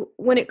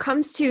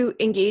to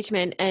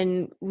engagement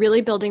and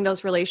really building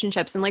those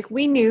relationships, and like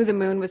we knew the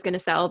Moon was going to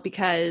sell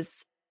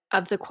because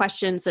of the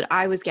questions that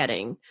I was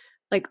getting,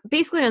 like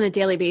basically on a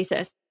daily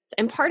basis.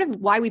 And part of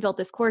why we built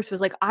this course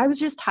was like, I was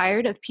just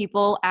tired of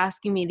people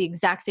asking me the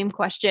exact same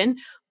question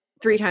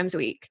 3 times a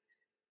week.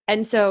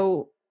 And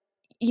so,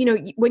 you know,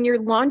 when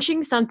you're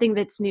launching something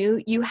that's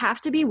new, you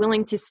have to be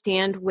willing to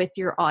stand with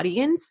your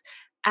audience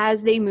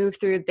as they move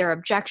through their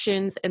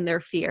objections and their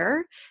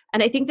fear.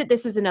 And I think that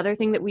this is another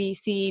thing that we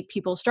see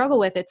people struggle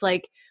with. It's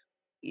like,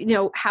 you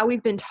know, how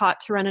we've been taught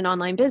to run an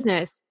online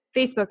business,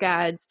 Facebook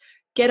ads,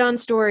 get on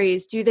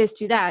stories, do this,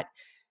 do that.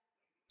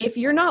 If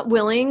you're not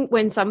willing,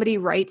 when somebody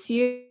writes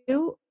you,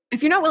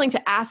 if you're not willing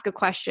to ask a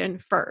question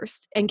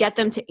first and get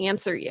them to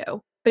answer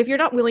you, but if you're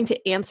not willing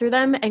to answer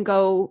them and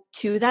go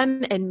to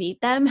them and meet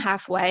them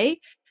halfway,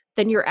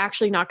 then you're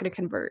actually not going to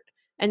convert.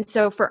 And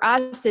so for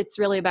us, it's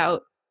really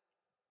about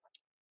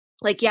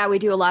like, yeah, we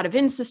do a lot of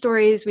Insta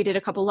stories. We did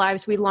a couple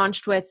lives. We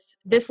launched with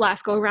this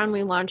last go around,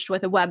 we launched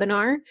with a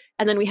webinar,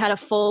 and then we had a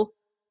full,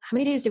 how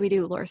many days did we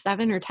do, Laura?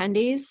 7 or 10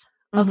 days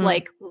of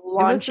like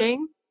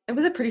launching? It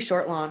was a pretty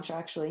short launch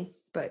actually,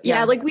 but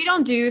yeah, like we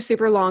don't do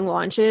super long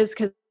launches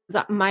because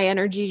my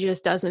energy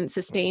just doesn't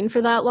sustain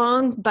for that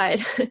long.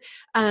 But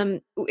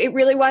it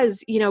really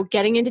was, you know,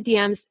 getting into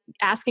DMs,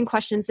 asking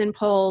questions in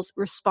polls,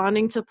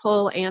 responding to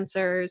poll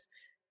answers,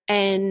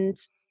 and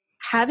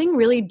having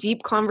really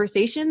deep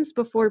conversations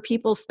before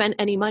people spend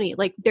any money.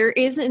 Like there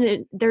is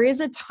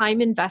a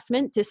time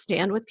investment to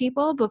stand with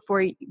people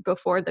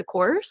before the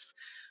course.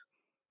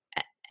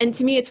 And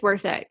to me, it's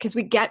worth it because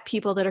we get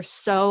people that are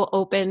so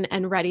open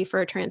and ready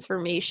for a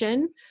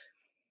transformation.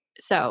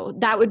 So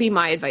that would be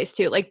my advice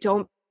too. Like,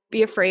 don't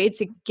be afraid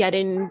to get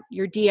in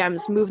your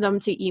DMs, move them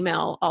to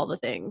email, all the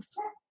things.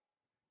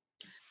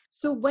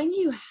 So when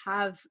you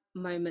have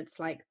moments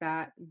like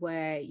that,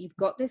 where you've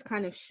got this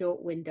kind of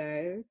short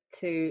window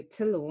to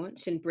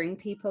launch and bring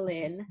people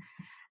in,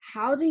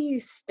 how do you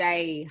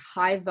stay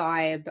high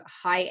vibe,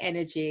 high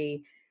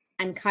energy,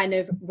 and kind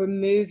of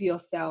remove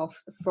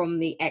yourself from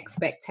the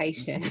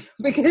expectation?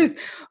 Because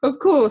of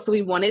course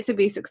we want it to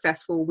be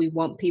successful. We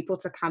want people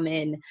to come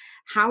in.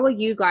 How are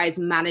you guys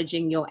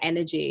managing your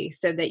energy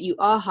so that you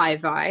are high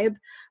vibe,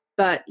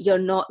 but you're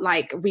not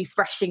like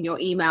refreshing your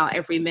email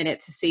every minute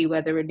to see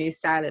whether a new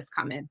sale has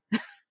come in?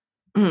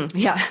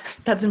 Yeah,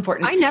 that's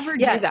important. I never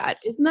do that.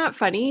 Isn't that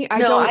funny?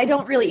 I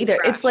don't really either.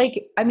 It's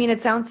like, I mean,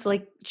 it sounds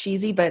like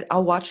cheesy, but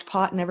a watched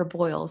pot never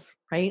boils,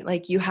 right?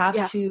 Like you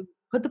have to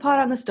put the pot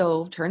on the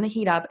stove, turn the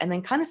heat up, and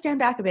then kind of stand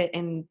back a bit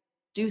and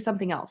do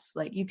something else.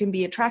 Like you can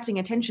be attracting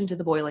attention to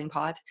the boiling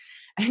pot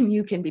and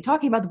you can be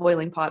talking about the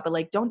boiling pot, but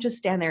like, don't just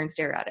stand there and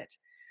stare at it.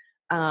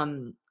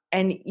 And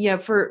you know,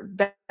 for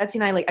Betsy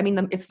and I, like, I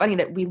mean, it's funny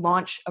that we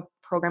launch a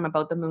program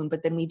about the Moon,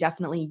 but then we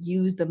definitely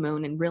use the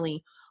Moon and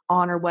really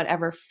honor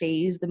whatever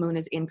phase the Moon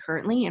is in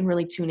currently and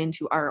really tune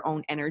into our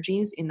own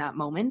energies in that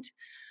moment.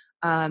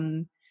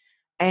 And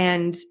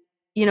And,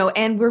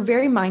 and we're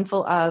very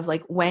mindful of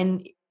like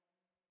when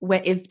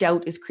if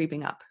doubt is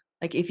creeping up,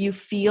 like if you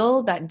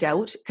feel that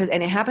doubt,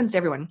 and it happens to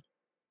everyone,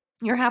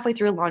 you're halfway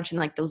through a launch and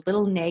like those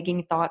little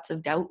nagging thoughts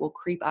of doubt will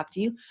creep up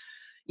to you.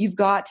 You've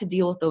got to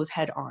deal with those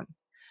head on.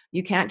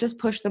 You can't just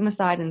push them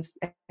aside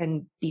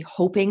and be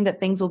hoping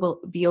that things will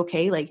be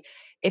okay. Like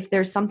if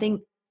there's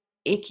something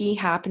icky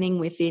happening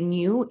within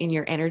you in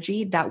your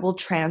energy, that will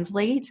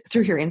translate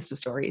through your Insta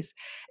stories.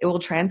 It will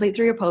translate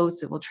through your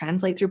posts. It will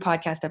translate through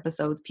podcast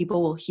episodes.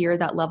 People will hear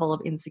that level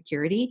of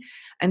insecurity.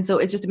 And so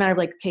it's just a matter of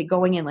like, okay,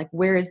 going in, like,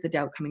 where is the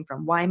doubt coming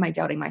from? Why am I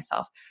doubting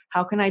myself?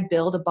 How can I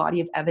build a body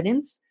of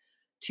evidence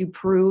to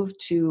prove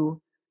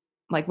to,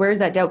 like, where's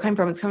that doubt coming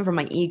from? It's coming from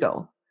my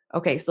ego.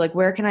 Okay, so like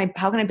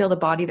how can I build a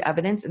body of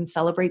evidence and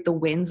celebrate the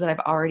wins that I've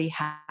already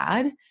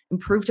had and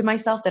prove to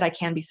myself that I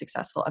can be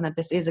successful and that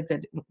this is a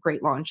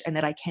great launch and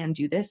that I can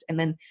do this. And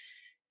then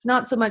it's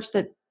not so much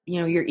that,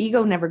 your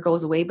ego never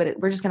goes away,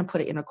 but we're just going to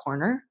put it in a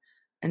corner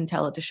and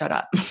tell it to shut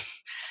up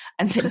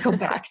and then go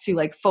back to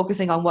like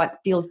focusing on what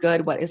feels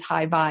good, what is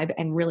high vibe,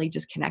 and really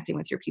just connecting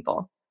with your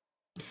people.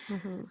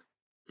 Mm-hmm.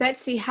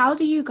 Betsy, how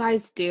do you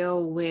guys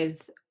deal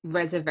with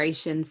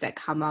reservations that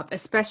come up,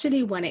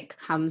 especially when it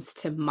comes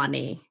to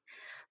money?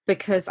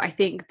 Because I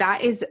think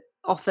that is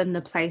often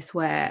the place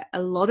where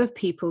a lot of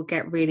people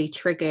get really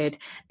triggered.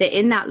 They're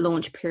in that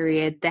launch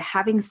period, they're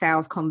having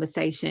sales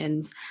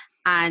conversations,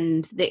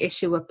 and the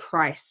issue of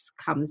price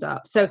comes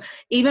up. So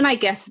even, I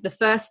guess, the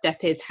first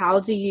step is, how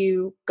do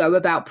you go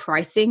about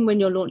pricing when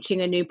you're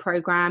launching a new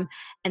program?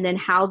 And then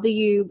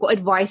what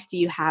advice do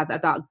you have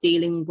about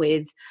dealing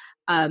with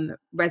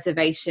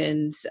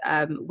reservations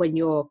when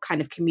you're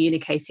kind of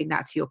communicating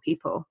that to your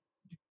people?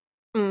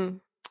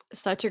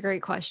 Such a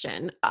great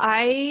question.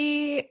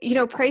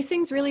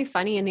 Pricing's really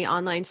funny in the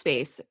online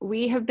space.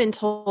 We have been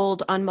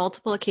told on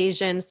multiple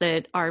occasions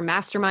that our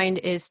mastermind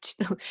is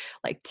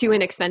too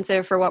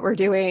inexpensive for what we're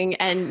doing,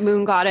 and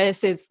Moon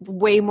Goddess is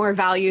way more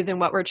value than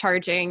what we're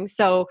charging.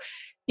 So,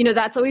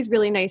 that's always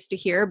really nice to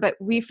hear, but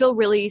we feel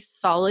really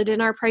solid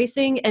in our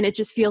pricing and it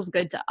just feels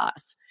good to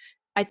us.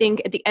 I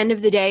think at the end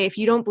of the day, if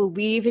you don't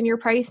believe in your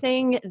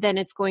pricing, then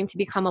it's going to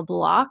become a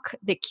block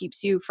that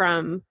keeps you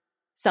from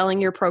selling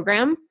your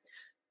program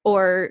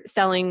or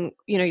selling,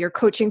 your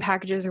coaching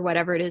packages or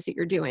whatever it is that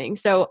you're doing.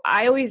 So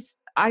I always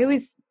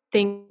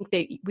think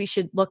that we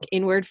should look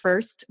inward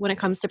first when it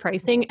comes to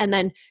pricing and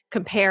then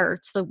compare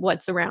to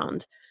what's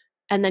around.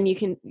 And then you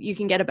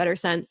can get a better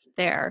sense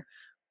there.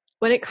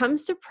 When it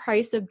comes to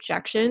price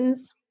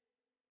objections,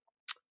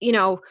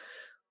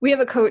 we have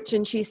a coach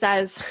and she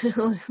says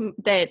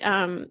that,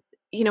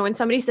 when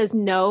somebody says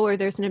no, or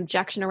there's an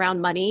objection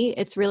around money,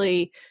 it's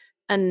really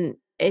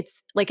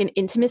it's like an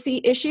intimacy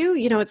issue.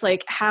 It's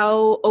like,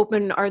 how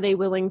open are they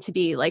willing to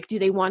be? Like, do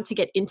they want to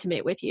get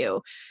intimate with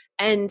you?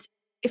 And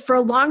for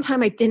a long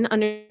time, I didn't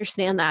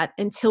understand that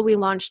until we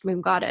launched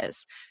Moon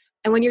Goddess.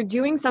 And when you're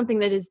doing something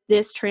that is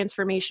this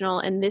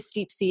transformational and this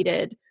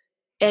deep-seated,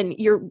 and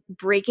you're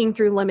breaking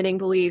through limiting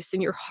beliefs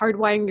and you're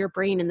hardwiring your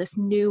brain in this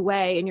new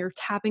way, and you're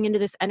tapping into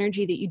this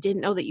energy that you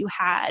didn't know that you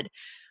had,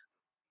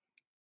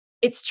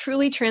 it's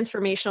truly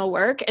transformational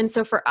work. And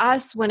so for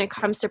us, when it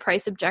comes to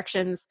price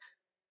objections,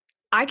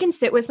 I can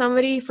sit with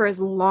somebody for as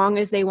long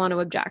as they want to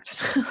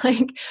object.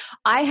 Like,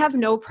 I have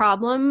no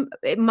problem.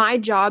 My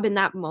job in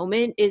that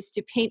moment is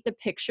to paint the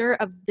picture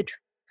of the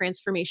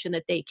transformation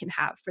that they can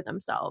have for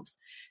themselves.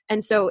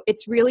 And so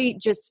it's really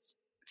just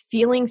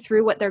feeling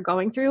through what they're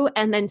going through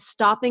and then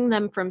stopping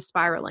them from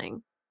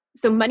spiraling.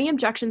 So money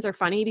objections are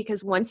funny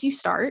because once you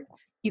start,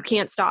 you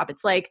can't stop.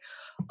 It's like,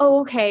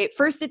 oh, okay,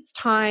 first it's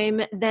time,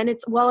 then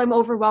it's, well, I'm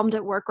overwhelmed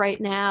at work right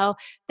now.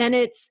 Then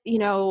it's,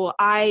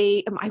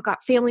 I've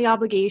got family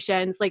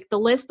obligations. Like, the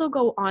list will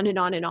go on and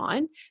on and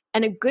on.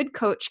 And a good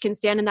coach can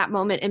stand in that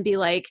moment and be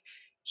like,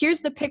 here's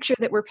the picture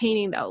that we're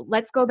painting though.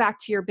 Let's go back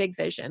to your big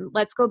vision.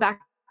 Let's go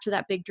back to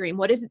that big dream.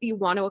 What is it that you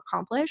want to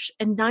accomplish?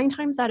 And 9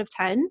 times out of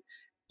 10,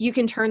 you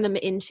can turn them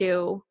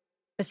into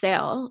a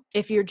sale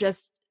if you're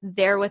just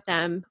there with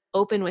them,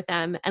 open with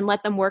them, and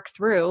let them work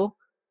through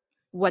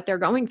what they're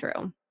going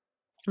through.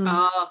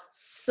 Oh,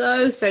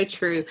 so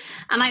true.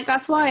 And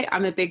that's why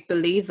I'm a big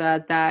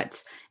believer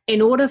that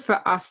in order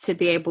for us to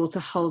be able to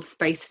hold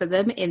space for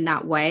them in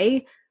that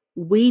way,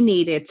 we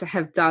needed to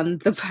have done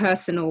the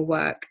personal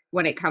work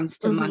when it comes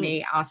to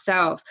money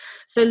ourselves.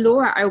 So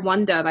Laura, I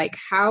wonder, like,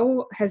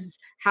 how has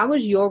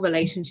your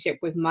relationship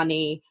with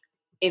money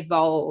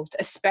evolved,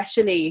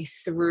 especially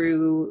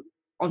through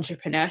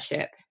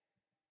entrepreneurship?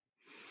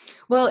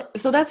 Well,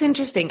 so that's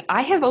interesting.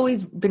 I have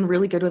always been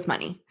really good with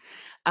money.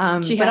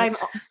 I'm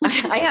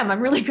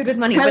really good with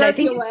money. Tell us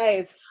your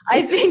ways.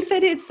 I think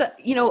that it's,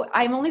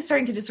 I'm only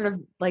starting to just sort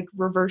of like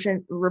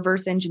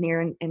reverse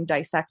engineer and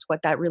dissect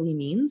what that really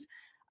means.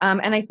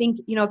 And I think,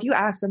 if you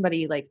ask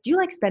somebody like, do you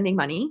like spending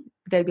money?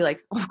 They'd be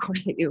like, oh, of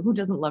course I do. Who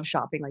doesn't love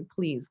shopping? Like,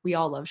 please, we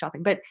all love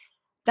shopping. But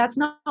that's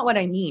not what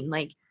I mean.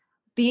 Like,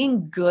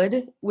 being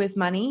good with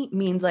money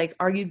means, like,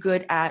 are you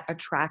good at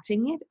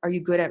attracting it? Are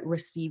you good at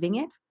receiving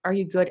it? Are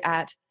you good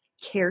at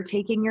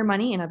caretaking your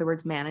money? In other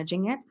words,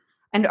 managing it?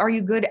 And are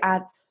you good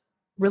at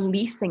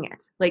releasing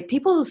it. Like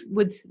people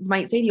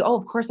might say to you, oh,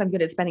 of course I'm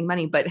good at spending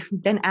money, but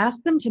then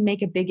ask them to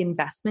make a big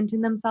investment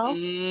in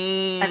themselves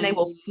and they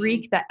will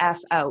freak the F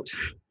out.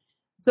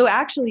 So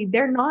actually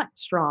they're not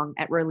strong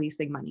at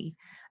releasing money.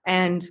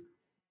 And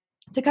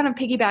to kind of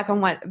piggyback on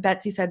what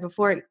Betsy said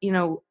before, you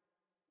know,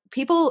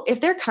 people,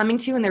 if they're coming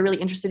to you and they're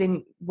really interested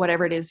in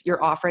whatever it is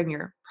you're offering,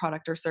 your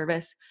product or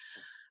service,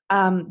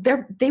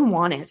 they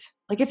want it.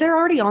 Like if they're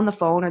already on the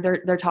phone or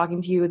they're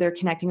talking to you, they're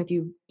connecting with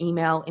you,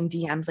 email and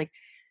DMs, like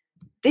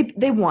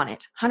they want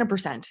it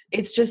 100%.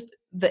 It's just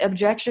the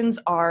objections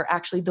are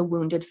actually the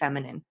wounded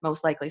feminine,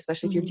 most likely,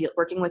 especially if you're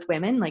working with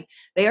women, like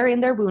they are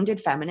in their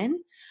wounded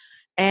feminine.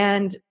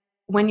 And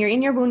when you're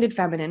in your wounded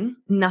feminine,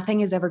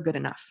 nothing is ever good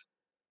enough.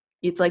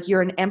 It's like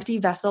you're an empty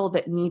vessel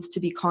that needs to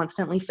be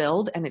constantly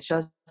filled, and it's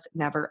just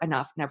never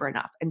enough, never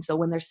enough. And so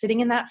when they're sitting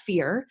in that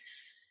fear,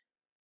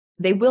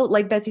 they will,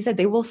 like Betsy said,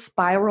 they will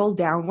spiral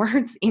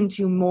downwards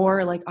into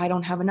more like, I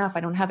don't have enough, I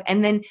don't have.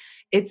 And then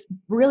it's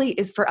really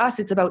is for us,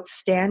 it's about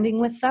standing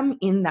with them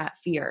in that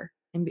fear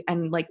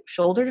and like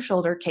shoulder to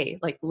shoulder. Okay,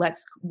 like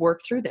let's work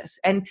through this.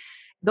 And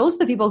those are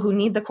the people who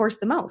need the course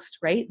the most,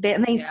 right?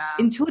 They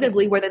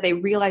intuitively, whether they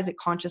realize it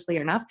consciously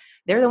or not,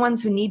 they're the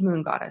ones who need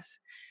Moon Goddess.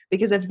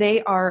 Because if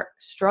they are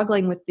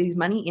struggling with these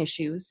money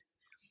issues,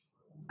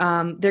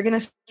 they're going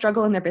to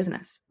struggle in their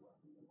business.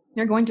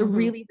 They're going to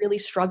really, really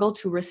struggle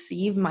to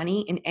receive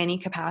money in any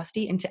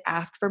capacity and to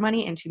ask for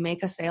money and to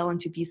make a sale and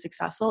to be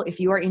successful if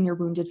you are in your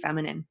wounded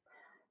feminine.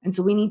 And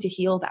so we need to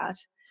heal that.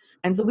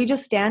 And so we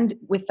just stand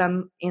with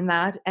them in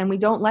that, and we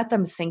don't let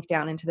them sink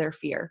down into their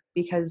fear,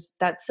 because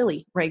that's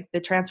silly, right? The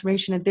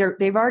transformation,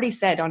 they've already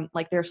said on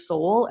like their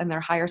soul and their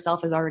higher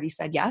self has already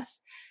said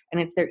yes.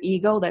 And it's their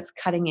ego that's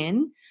cutting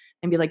in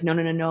and be like, no,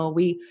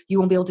 you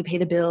won't be able to pay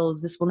the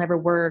bills. This will never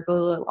work.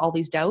 All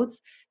these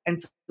doubts. And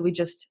so we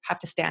just have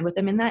to stand with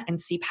them in that and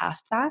see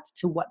past that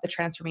to what the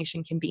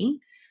transformation can be.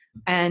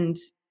 And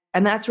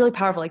that's really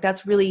powerful. Like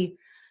that's what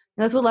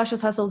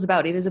Luscious Hustle is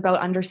about. It is about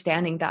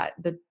understanding that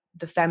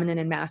the feminine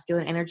and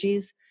masculine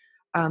energies,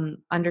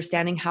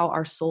 understanding how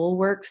our soul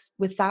works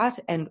with that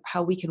and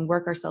how we can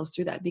work ourselves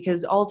through that.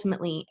 Because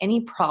ultimately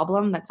any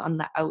problem that's on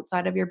the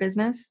outside of your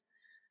business,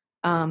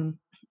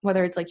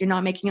 whether it's like you're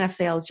not making enough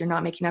sales, you're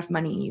not making enough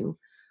money, you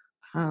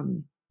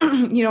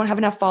you don't have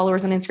enough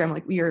followers on Instagram,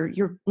 like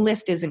your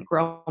list isn't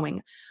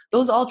growing,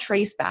 those all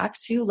trace back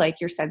to like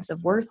your sense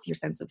of worth, your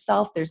sense of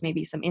self. There's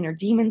maybe some inner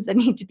demons that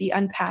need to be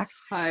unpacked.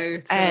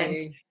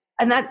 Totally.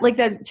 And that, like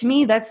that to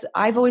me,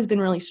 I've always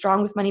been really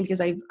strong with money because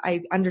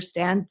I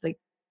understand like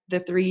the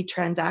 3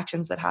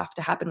 transactions that have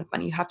to happen with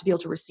money. You have to be able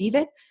to receive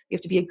it, you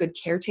have to be a good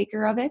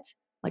caretaker of it,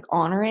 like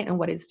honor it and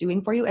what it's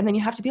doing for you, and then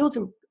you have to be able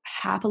to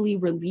happily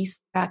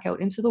release back out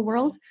into the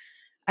world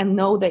and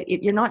know that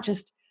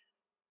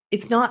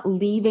it's not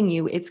leaving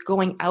you, it's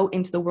going out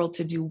into the world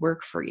to do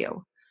work for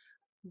you.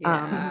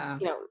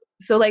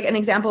 So like an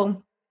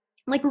example,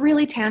 like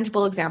really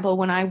tangible example,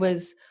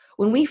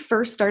 when we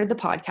first started the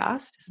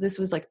podcast, so this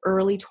was like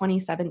early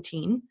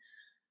 2017,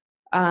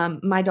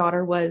 my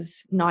daughter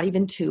was not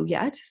even 2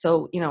 yet.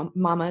 So,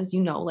 mamas,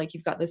 like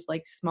you've got this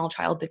like small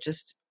child that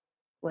just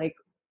like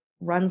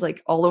runs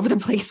like all over the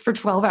place for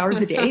 12 hours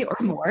a day or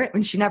more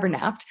when she never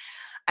napped.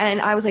 And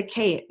I was like,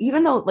 hey,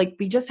 even though like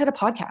we just had a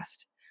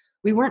podcast,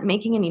 we weren't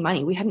making any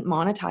money, we hadn't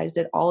monetized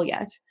it all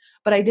yet,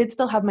 but I did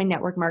still have my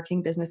network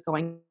marketing business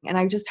going. And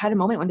I just had a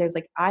moment one day, I was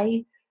like,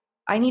 I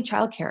need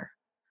childcare.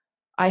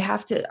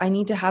 I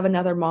need to have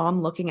another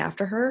mom looking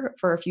after her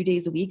for a few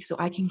days a week so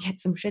I can get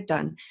some shit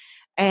done.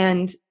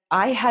 And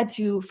I had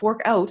to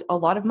fork out a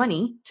lot of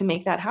money to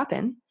make that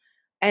happen.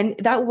 And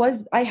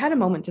I had a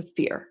moment of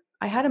fear.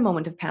 I had a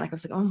moment of panic. I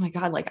was like, oh my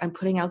God, like I'm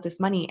putting out this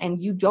money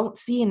and you don't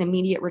see an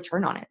immediate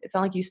return on it. It's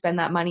not like you spend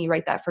that money,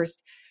 write that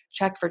first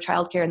check for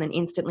childcare, and then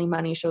instantly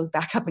money shows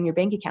back up in your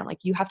bank account. Like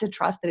you have to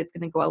trust that it's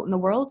going to go out in the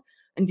world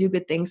and do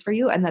good things for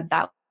you, and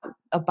that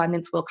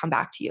abundance will come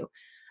back to you.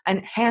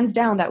 And hands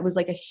down, that was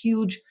like a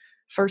huge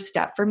first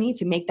step for me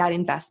to make that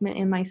investment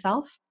in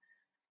myself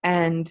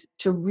and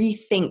to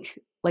rethink,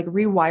 like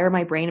rewire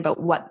my brain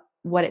about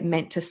what it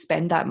meant to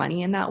spend that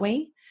money in that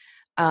way.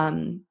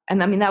 And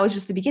I mean, that was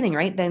just the beginning,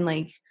 right? Then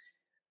like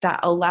that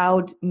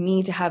allowed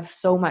me to have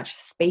so much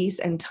space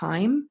and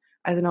time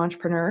as an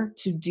entrepreneur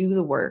to do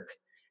the work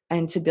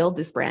and to build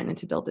this brand and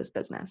to build this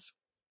business.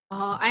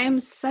 Oh, I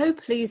am so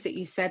pleased that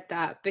you said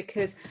that,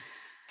 because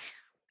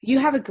you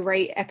have a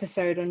great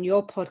episode on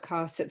your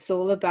podcast. It's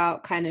all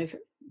about kind of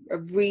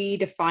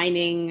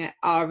redefining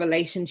our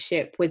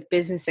relationship with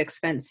business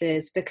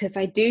expenses, because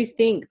I do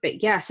think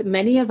that, yes,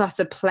 many of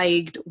us are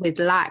plagued with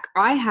lack.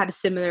 I had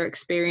similar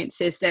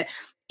experiences that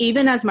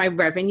even as my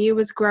revenue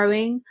was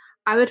growing,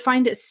 I would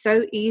find it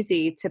so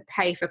easy to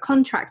pay for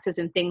contractors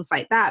and things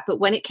like that. But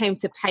when it came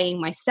to paying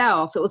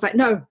myself, it was like,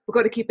 no, we've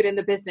got to keep it in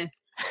the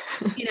business.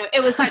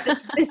 It was like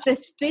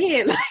this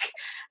fear, like,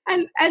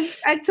 and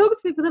I talk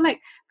to people, they're like,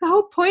 the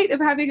whole point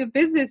of having a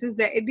business is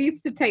that it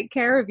needs to take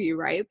care of you,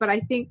 right? But I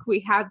think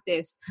we have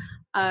this,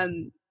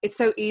 it's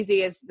so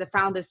easy as the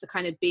founders to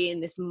kind of be in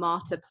this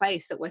martyr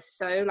place that we're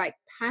so like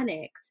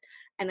panicked.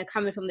 and are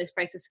coming from this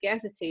place of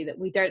scarcity, that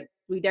we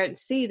don't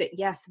see that,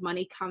 yes,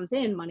 money comes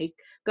in, money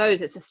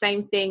goes. It's the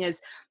same thing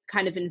as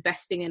kind of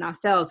investing in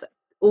ourselves.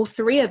 All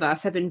three of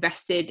us have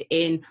invested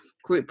in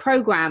group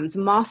programs,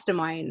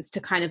 masterminds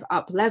to kind of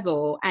up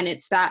level. And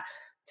it's that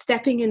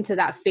stepping into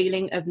that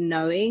feeling of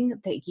knowing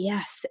that,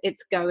 yes,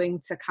 it's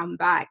going to come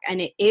back. And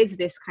it is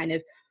this kind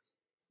of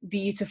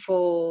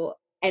beautiful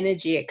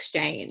energy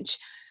exchange.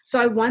 So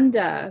I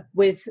wonder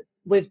with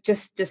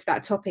just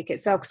that topic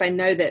itself, because I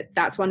know that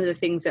that's one of the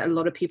things that a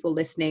lot of people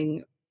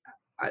listening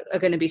are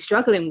going to be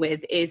struggling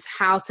with, is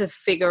how to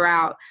figure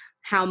out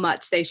how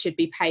much they should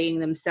be paying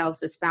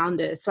themselves as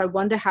founders. So I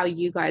wonder how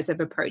you guys have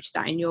approached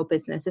that in your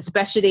business,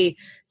 especially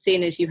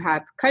seeing as you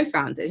have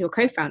your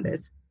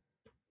co-founders.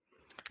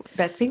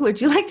 Betsy, would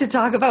you like to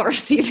talk about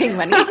receiving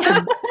money?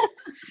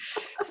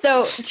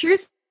 So true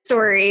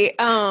story.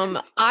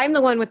 I'm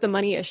the one with the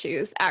money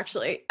issues,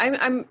 actually.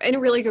 I'm in a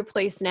really good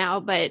place now,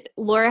 but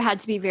Laura had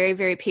to be very,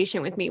 very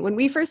patient with me. When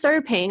we first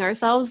started paying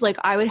ourselves, like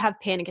I would have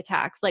panic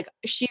attacks. Like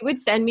she would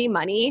send me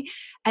money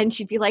and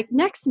she'd be like,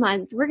 next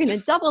month, we're going to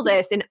double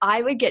this. And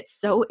I would get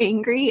so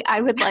angry.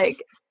 I would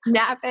like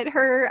snap at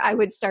her. I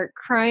would start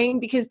crying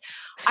because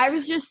I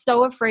was just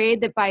so afraid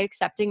that by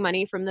accepting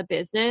money from the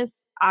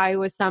business, I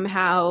was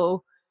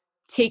somehow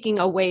taking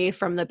away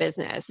from the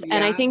business. Yeah.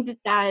 And I think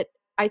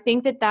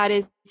that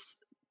is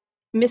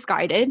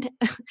misguided.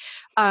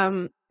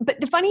 But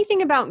the funny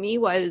thing about me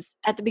was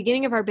at the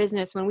beginning of our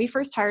business, when we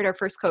first hired our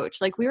first coach,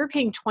 like we were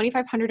paying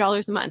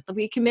 $2,500 a month.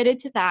 We committed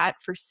to that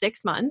for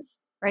 6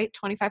 months, right?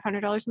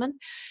 $2,500 a month.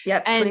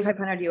 Yep.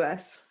 $2,500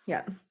 US.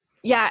 Yeah.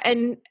 Yeah.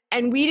 And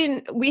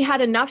we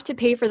had enough to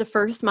pay for the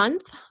first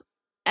month,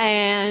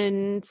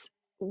 and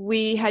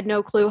we had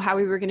no clue how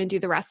we were going to do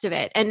the rest of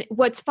it. And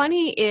what's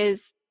funny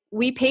is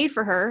we paid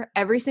for her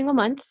every single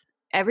month.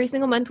 Every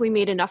single month we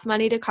made enough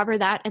money to cover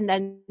that and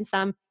then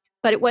some.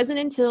 But it wasn't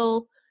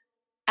until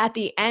at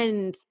the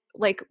end,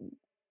 like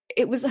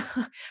it was,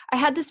 I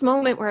had this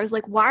moment where I was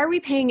like, why are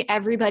we paying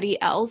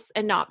everybody else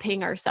and not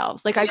paying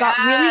ourselves? Like I got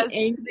really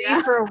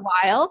angry for a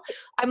while.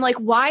 I'm like,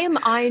 why am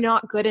I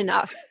not good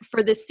enough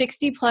for the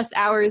 60 plus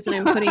hours that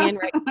I'm putting in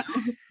right now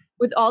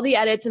with all the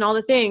edits and all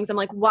the things? I'm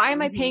like, why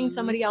am I paying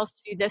somebody else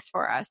to do this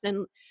for us?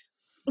 And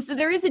so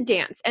there is a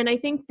dance. And I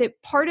think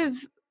that part of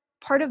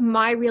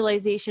my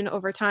realization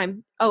over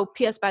time,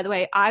 P.S. by the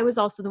way, I was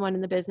also the one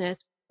in the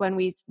business when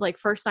we like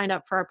first signed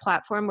up for our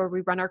platform where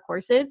we run our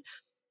courses.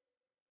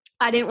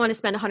 I didn't want to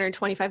spend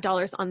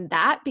 $125 on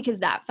that because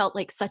that felt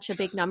like such a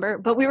big number,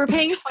 but we were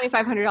paying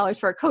 $2,500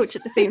 for a coach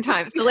at the same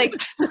time. So like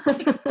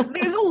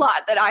there's a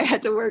lot that I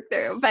had to work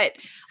through, but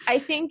I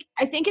think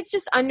it's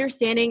just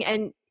understanding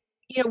and,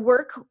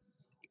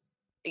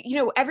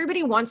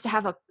 everybody wants to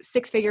have a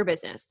 6-figure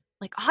business,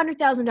 like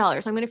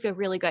 $100,000. I'm going to feel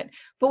really good.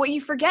 But what you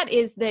forget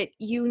is that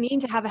you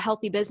need to have a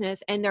healthy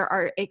business and there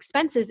are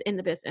expenses in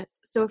the business.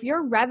 So if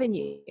your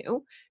revenue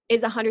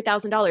is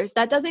 $100,000,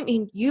 that doesn't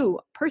mean you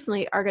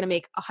personally are going to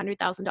make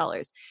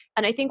 $100,000.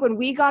 And I think when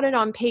we got it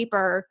on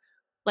paper,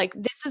 like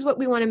this is what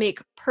we want to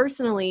make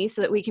personally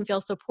so that we can feel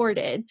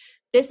supported.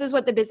 This is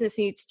what the business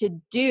needs to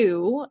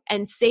do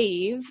and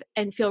save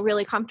and feel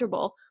really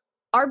comfortable.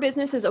 Our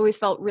business has always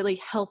felt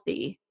really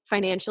healthy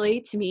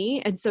financially to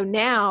me. And so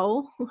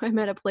now I'm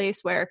at a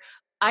place where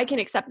I can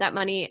accept that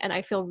money and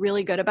I feel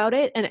really good about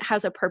it and it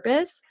has a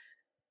purpose.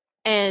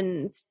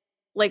 And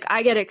like,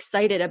 I get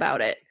excited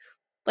about it.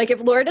 Like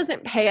if Laura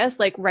doesn't pay us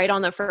like right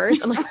on the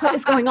first, I'm like, what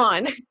is going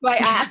on? If I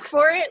ask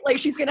for it, like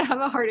she's going to have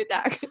a heart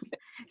attack.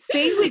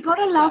 See, we got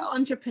to love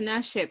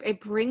entrepreneurship.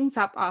 It brings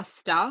up our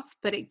stuff,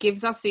 but it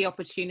gives us the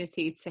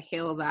opportunity to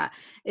heal that.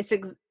 It's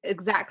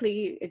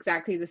exactly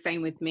the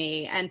same with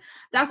me. And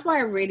that's why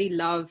I really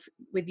love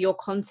with your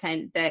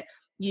content that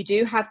you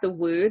do have the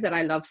woo that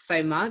I love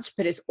so much,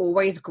 but it's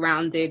always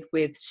grounded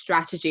with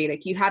strategy.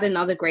 Like you had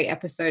another great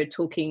episode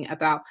talking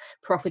about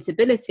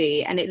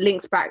profitability, and it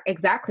links back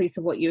exactly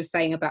to what you were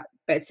saying about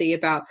Betsy,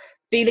 about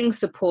feeling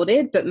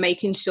supported, but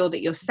making sure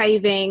that you're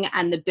saving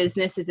and the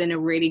business is in a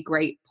really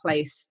great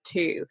place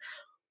too.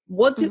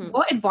 What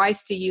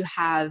advice do you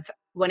have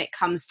when it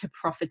comes to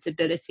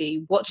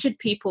profitability? What should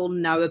people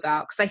know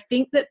about? Because I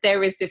think that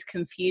there is this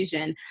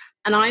confusion.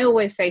 And I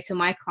always say to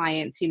my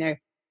clients,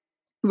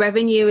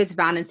 revenue is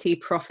vanity,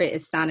 profit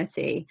is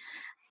sanity.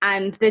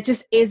 And there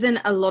just isn't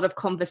a lot of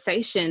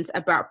conversations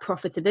about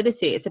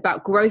profitability. It's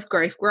about growth,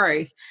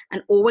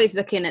 and always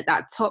looking at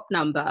that top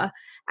number.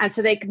 And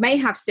so they may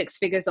have 6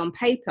 figures on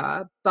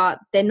paper, but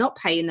they're not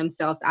paying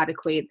themselves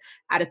adequately.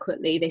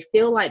 They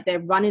feel like they're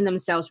running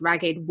themselves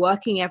ragged,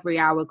 working every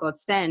hour God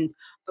sends,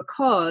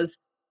 because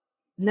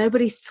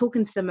nobody's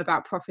talking to them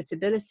about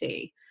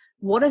profitability.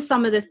 What are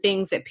some of the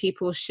things that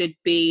people should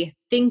be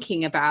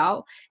thinking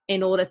about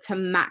in order to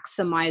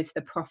maximize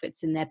the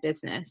profits in their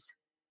business?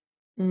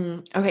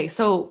 Okay.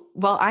 So,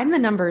 I'm the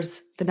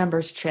numbers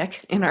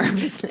chick in our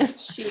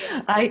business.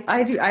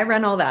 I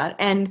run all that.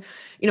 And,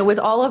 with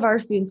all of our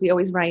students, we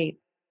always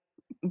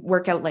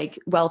work out like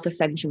wealth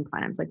ascension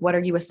plans. Like, what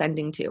are you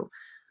ascending to?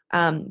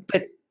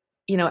 But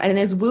you know, and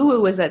as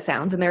woo-woo as that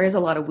sounds, and there is a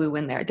lot of woo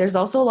in there, there's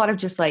also a lot of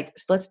just like,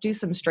 let's do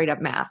some straight up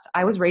math.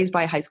 I was raised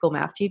by a high school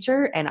math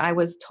teacher, and I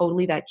was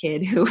totally that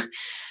kid who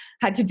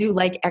had to do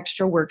like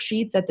extra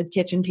worksheets at the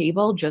kitchen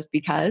table just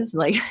because,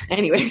 like,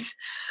 anyways,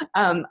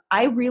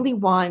 I really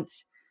want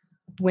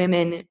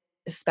women,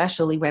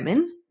 especially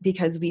women,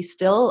 because we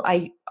still,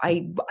 I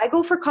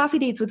go for coffee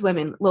dates with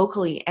women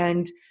locally,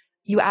 and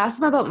you ask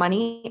them about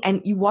money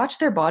and you watch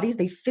their bodies,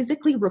 they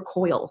physically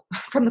recoil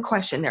from the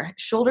question. Their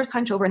shoulders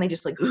hunch over and they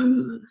just like,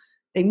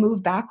 they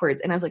move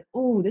backwards. And I was like,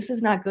 oh, this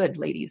is not good,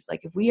 ladies.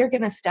 Like, if we are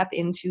going to step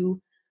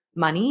into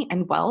money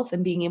and wealth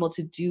and being able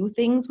to do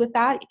things with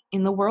that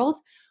in the world,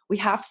 we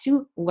have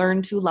to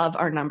learn to love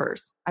our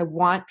numbers. I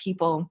want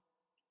people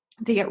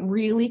to get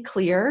really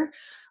clear.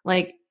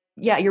 Like,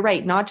 yeah, you're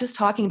right. Not just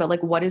talking about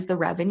like, what is the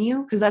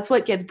revenue? Because that's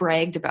what gets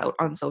bragged about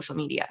on social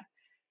media.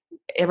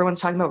 Everyone's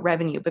talking about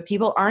revenue, but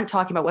people aren't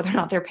talking about whether or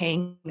not they're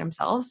paying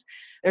themselves.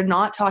 They're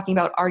not talking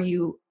about, are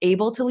you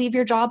able to leave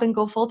your job and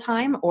go full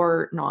time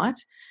or not?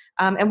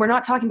 And we're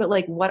not talking about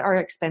like, what are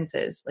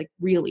expenses, like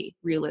really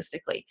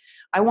realistically.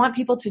 I want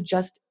people to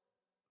just,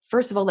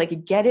 first of all,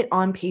 like, get it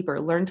on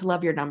paper, learn to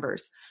love your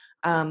numbers.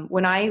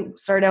 When I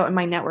started out in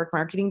my network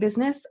marketing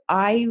business,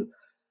 I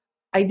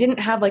didn't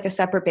have like a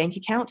separate bank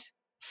account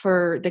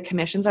for the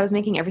commissions I was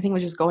making. Everything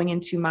was just going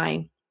into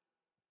my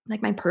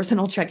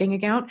personal checking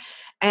account.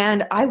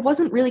 And I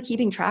wasn't really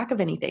keeping track of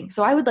anything.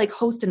 So I would like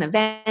host an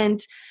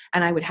event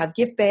and I would have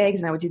gift bags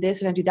and I would do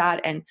this and I'd do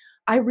that. And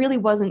I really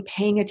wasn't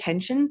paying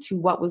attention to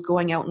what was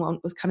going out and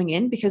what was coming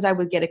in, because I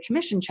would get a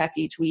commission check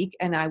each week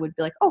and I would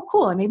be like, oh,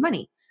 cool, I made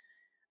money.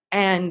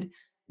 And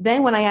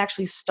then when I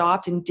actually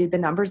stopped and did the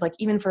numbers, like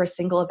even for a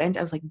single event,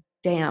 I was like,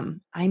 damn,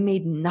 I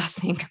made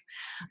nothing.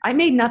 I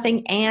made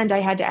nothing. And I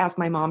had to ask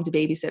my mom to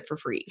babysit for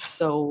free.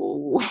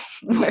 So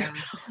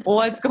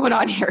what's going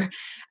on here?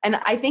 And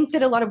I think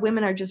that a lot of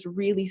women are just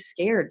really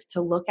scared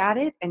to look at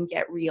it and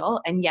get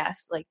real. And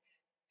yes, like,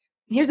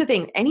 here's the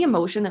thing, any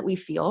emotion that we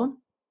feel,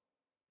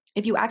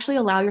 if you actually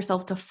allow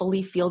yourself to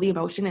fully feel the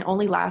emotion, it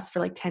only lasts for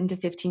like 10 to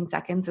 15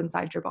 seconds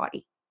inside your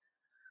body.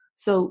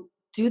 So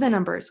do the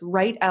numbers,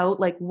 write out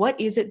like, what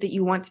is it that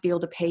you want to be able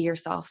to pay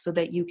yourself so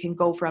that you can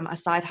go from a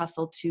side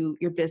hustle to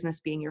your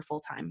business being your full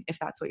time, if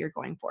that's what you're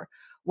going for.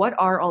 What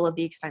are all of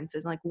the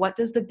expenses? Like, what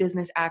does the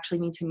business actually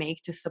need to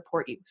make to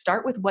support you?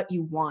 Start with what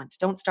you want.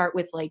 Don't start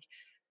with like,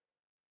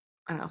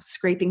 I don't know,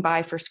 scraping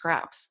by for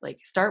scraps. Like,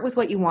 start with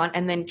what you want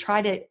and then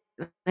try to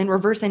then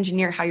reverse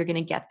engineer how you're going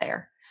to get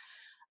there.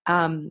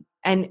 And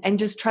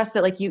just trust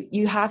that like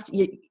you have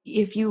to,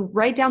 if you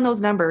write down those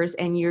numbers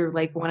and you're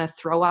like, want to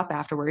throw up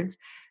afterwards,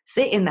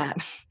 sit in that,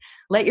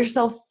 let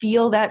yourself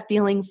feel that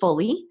feeling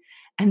fully,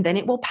 and then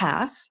it will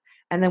pass.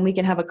 And then we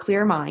can have a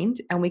clear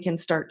mind and we can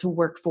start to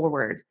work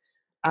forward,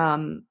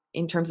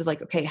 in terms of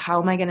like, okay,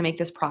 how am I going to make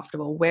this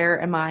profitable? Where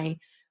am I,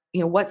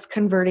 what's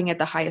converting at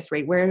the highest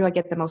rate? Where do I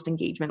get the most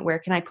engagement? Where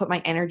can I put my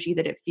energy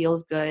that it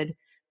feels good?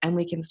 And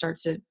we can start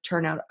to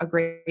turn out a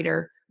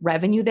greater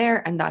revenue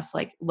there. And that's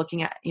like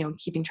looking at,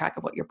 keeping track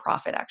of what your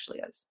profit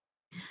actually is.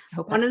 I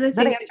hope one of the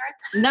things,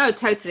 no,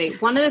 totally.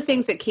 One of the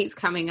things that keeps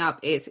coming up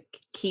is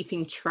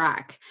keeping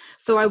track.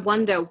 So I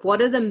wonder,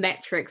 what are the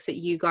metrics that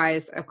you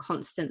guys are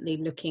constantly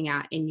looking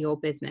at in your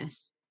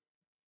business?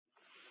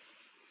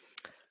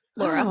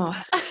 Laura.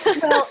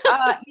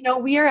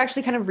 Well, we are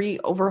actually kind of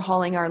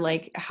overhauling our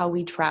like how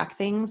we track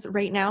things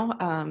right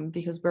now,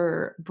 because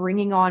we're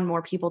bringing on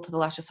more people to the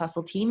Luscious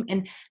Hustle team,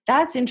 and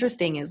that's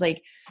interesting. Is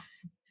like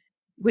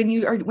when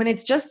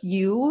it's just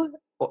you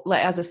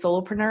as a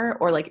solopreneur,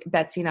 or like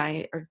Betsy and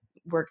I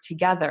work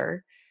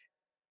together.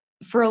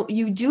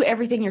 You do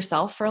everything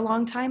yourself for a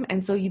long time,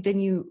 and so you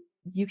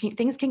can,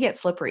 things can get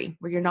slippery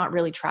where you're not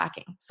really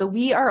tracking. So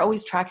we are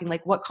always tracking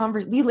like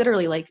we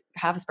literally like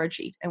have a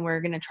spreadsheet and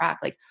we're going to track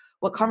like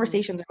what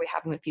conversations are we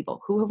having with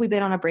people? Who have we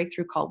been on a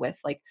breakthrough call with?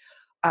 Like,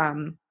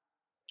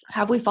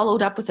 have we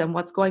followed up with them?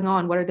 What's going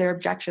on? What are their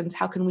objections?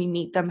 How can we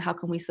meet them? How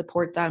can we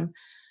support them?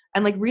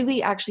 And like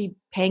really actually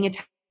paying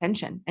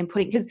attention and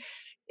because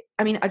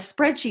a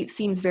spreadsheet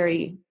seems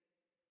very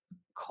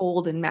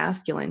cold and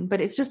masculine,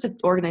 but it's just an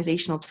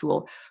organizational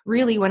tool.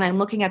 Really, when I'm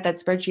looking at that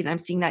spreadsheet and I'm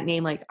seeing that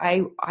name, like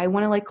I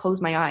want to like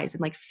close my eyes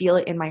and like feel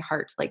it in my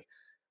heart. Like,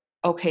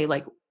 okay,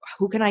 like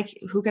who can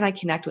I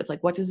connect with?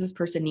 Like, what does this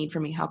person need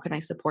from me? How can I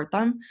support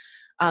them?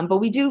 But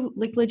we do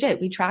like legit,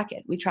 we track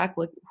it. We track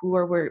like who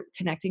we're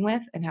connecting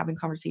with and having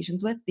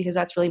conversations with, because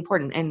that's really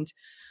important. And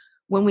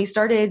when we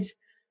started,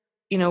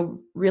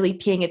 really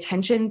paying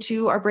attention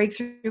to our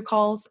breakthrough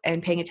calls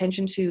and paying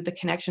attention to the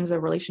connections or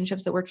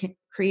relationships that we're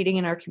creating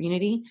in our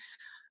community,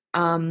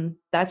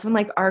 that's when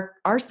like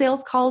our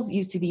sales calls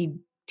used to be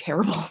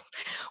terrible.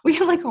 We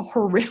had like a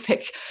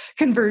horrific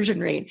conversion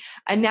rate.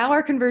 And now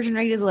our conversion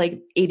rate is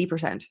like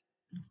 80%.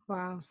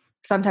 Wow.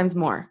 Sometimes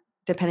more,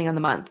 depending on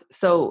the month.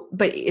 So,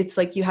 but it's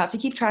like, you have to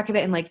keep track of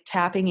it and like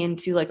tapping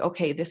into like,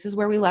 okay, this is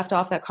where we left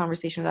off that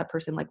conversation with that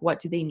person. Like, what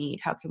do they need?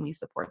 How can we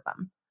support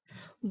them?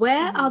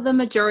 Where are the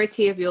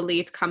majority of your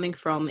leads coming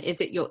from?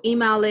 Is it your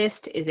email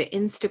list? Is it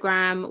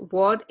Instagram?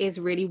 What is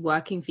really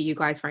working for you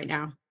guys right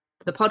now?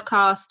 The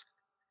podcast?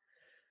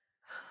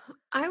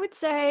 I would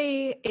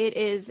say it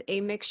is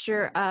a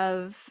mixture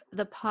of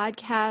the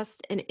podcast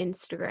and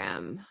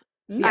Instagram.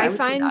 Yeah, I would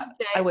say that.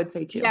 I would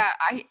say too. Yeah,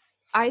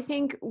 I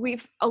think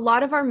a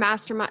lot of our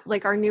mastermind,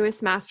 like our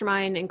newest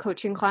mastermind and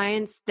coaching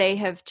clients, they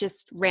have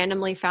just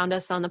randomly found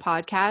us on the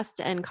podcast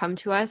and come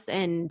to us,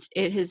 and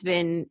it has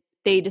been,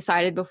 they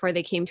decided before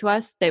they came to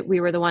us that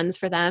we were the ones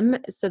for them.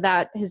 So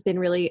that has been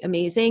really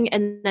amazing.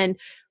 And then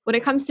when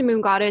it comes to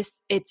Moon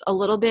Goddess, it's a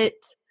little bit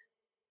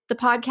the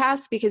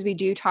podcast, because we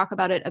do talk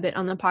about it a bit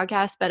on the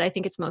podcast, but I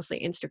think it's mostly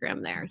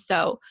Instagram there.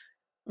 So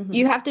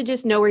you have to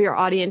just know where your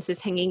audience is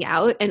hanging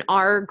out, and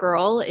our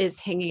girl is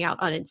hanging out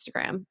on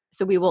Instagram.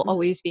 So we will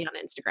always be on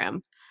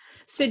Instagram.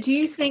 So do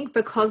you think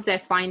because they're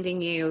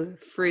finding you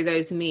through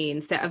those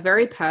means that are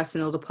very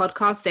personal, the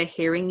podcast, they're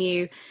hearing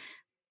you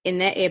in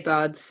their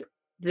earbuds,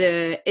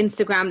 the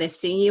Instagram, they're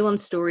seeing you on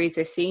stories,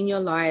 they're seeing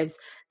your lives,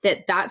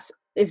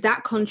 is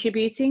that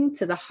contributing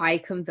to the high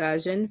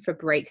conversion for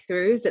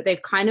breakthroughs, that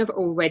they've kind of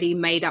already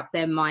made up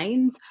their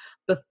minds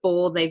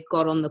before they've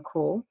got on the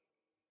call?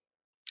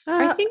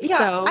 I think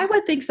so. I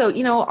would think so.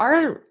 You know,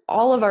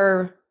 all of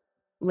our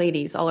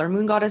ladies, all our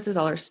Moon Goddesses,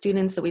 all our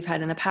students that we've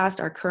had in the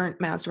past, our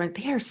current mastermind,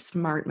 they are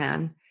smart,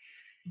 man.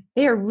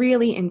 They are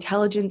really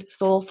intelligent,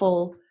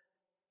 soulful.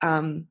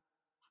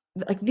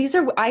 Like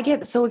I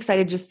get so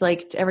excited just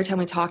like every time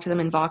we talk to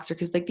them in Voxer,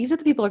 because like these are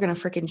the people who are going to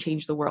freaking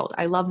change the world.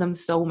 I love them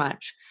so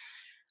much.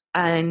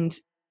 And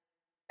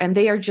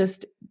they are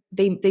just,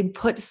 they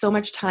put so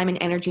much time and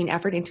energy and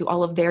effort into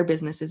all of their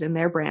businesses and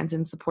their brands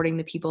and supporting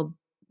the people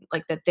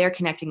like that they're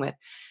connecting with.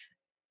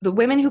 The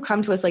women who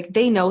come to us, like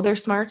they know they're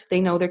smart, they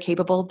know they're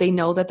capable, they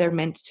know that they're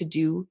meant to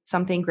do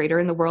something greater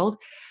in the world.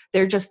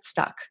 They're just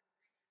stuck.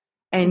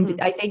 And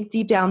I think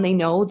deep down they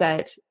know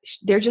that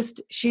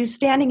she's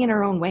standing in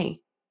her own way.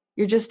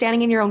 You're just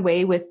standing in your own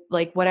way with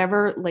like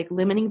whatever like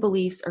limiting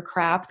beliefs or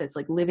crap that's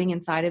like living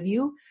inside of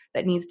you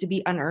that needs to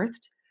be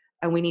unearthed.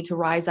 And we need to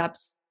rise up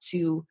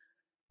to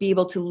be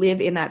able to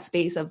live in that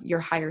space of your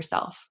higher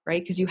self,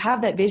 right? Because you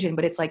have that vision,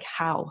 but it's like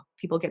how.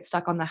 People get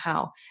stuck on the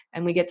how.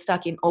 And we get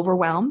stuck in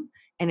overwhelm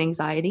and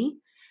anxiety.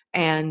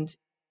 And,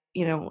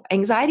 you know,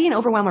 anxiety and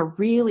overwhelm are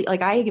really,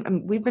 like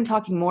we've been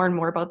talking more and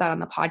more about that on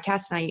the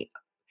podcast. And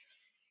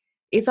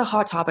it's a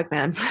hot topic,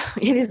 man.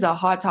 It is a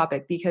hot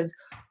topic because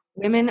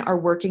women are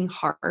working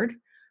hard.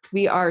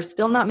 We are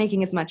still not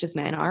making as much as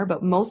men are,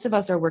 but most of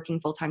us are working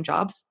full-time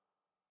jobs.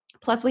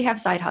 Plus we have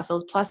side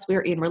hustles. Plus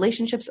we're in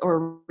relationships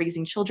or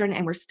raising children,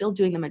 and we're still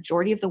doing the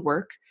majority of the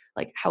work,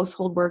 like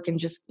household work and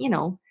just, you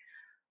know,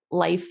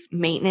 life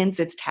maintenance.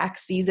 It's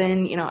tax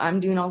season. You know, I'm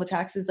doing all the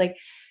taxes. Like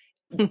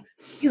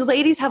these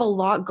ladies have a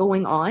lot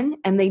going on,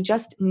 and they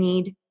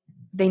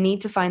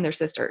need to find their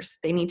sisters.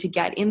 They need to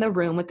get in the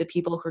room with the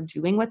people who are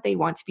doing what they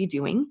want to be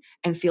doing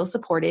and feel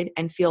supported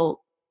and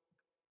feel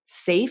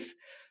safe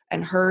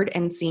and heard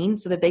and seen,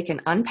 so that they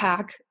can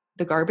unpack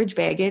the garbage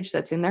baggage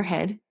that's in their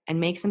head and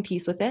make some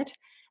peace with it,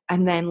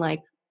 and then like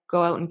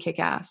go out and kick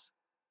ass.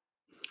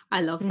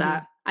 I love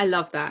that. I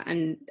love that.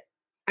 And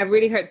I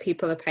really hope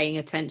people are paying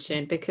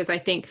attention, because I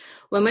think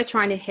when we're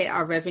trying to hit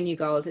our revenue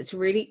goals, it's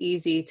really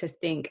easy to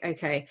think,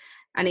 okay,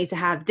 I need to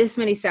have this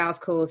many sales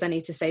calls, I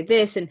need to say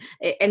this, and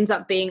it ends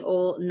up being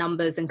all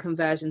numbers and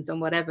conversions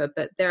and whatever.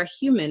 But there are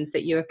humans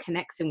that you are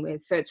connecting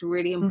with. So it's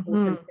really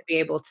important to be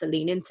able to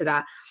lean into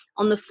that.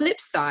 On the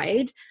flip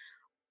side,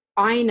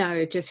 I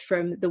know just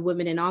from the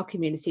women in our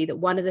community that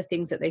one of the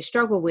things that they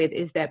struggle with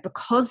is that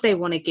because they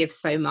want to give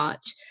so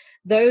much,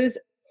 those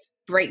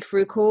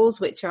breakthrough calls,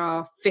 which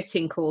are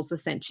fitting calls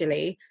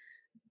essentially,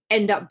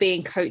 end up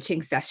being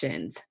coaching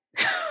sessions.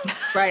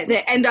 Right?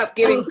 They end up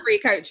giving free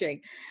coaching,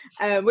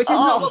 which is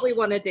not what we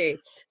want to do.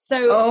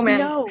 So how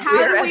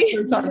do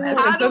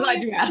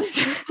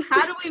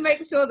we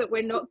make sure that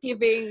we're not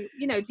giving,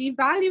 you know,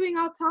 devaluing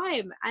our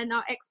time and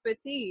our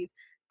expertise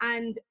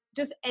and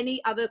just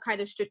any other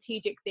kind of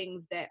strategic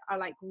things that are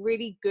like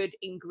really good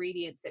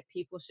ingredients that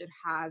people should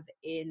have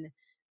in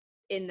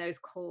those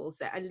calls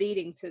that are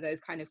leading to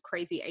those kind of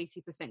crazy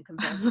 80%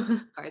 conversions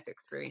you guys are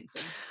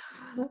experiencing?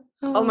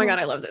 Oh my God,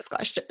 I love this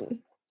question.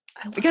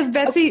 Because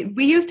Betsy,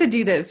 we used to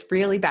do this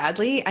really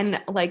badly,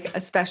 and like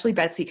especially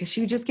Betsy, because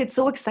she would just get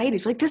so excited.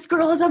 She's like, this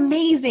girl is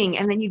amazing.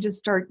 And then you just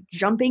start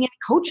jumping and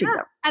coaching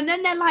them. And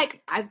then they're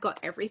like, I've got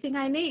everything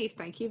I need.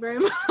 Thank you very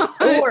much.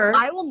 Or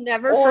I will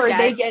never forget. Or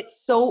they get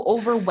so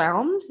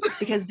overwhelmed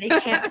because they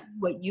can't see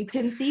what you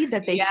can see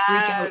that they freak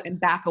out and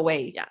back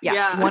away.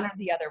 Yeah. One or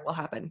the other will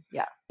happen.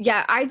 Yeah.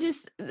 Yeah. I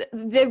just,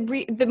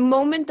 the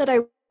moment that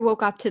I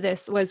woke up to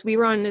this was we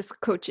were on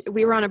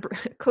a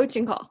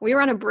coaching call. We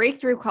were on a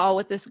breakthrough call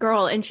with this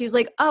girl, and she's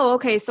like, oh,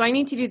 okay, so I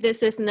need to do this,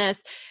 this, and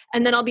this,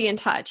 and then I'll be in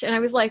touch. And I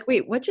was like,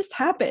 wait, what just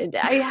happened?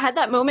 I had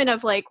that moment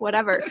of like,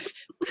 whatever.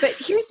 But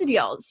here's the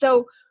deal.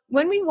 So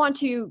when we want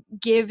to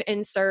give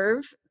and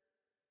serve,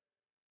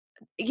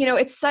 you know,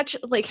 it's such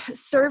like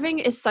serving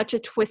is such a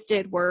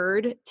twisted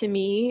word to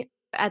me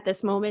at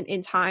this moment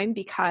in time,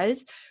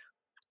 because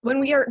when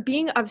we are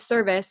being of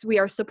service, we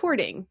are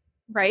supporting,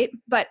 right?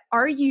 But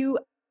are you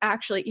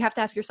actually, you have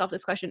to ask yourself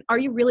this question, are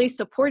you really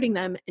supporting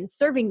them and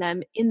serving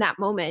them in that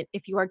moment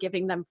if you are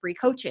giving them free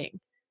coaching?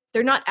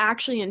 They're not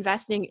actually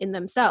investing in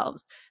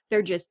themselves.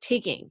 They're just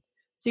taking.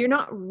 So you're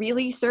not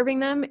really serving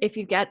them if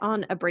you get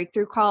on a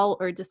breakthrough call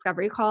or a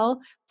discovery call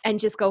and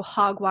just go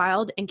hog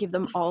wild and give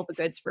them all the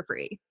goods for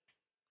free.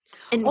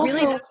 And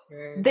also,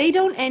 really, they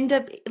don't end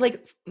up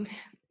like,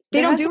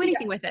 they don't do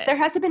anything with it. There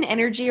has to be an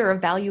energy or a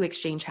value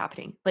exchange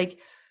happening. Like,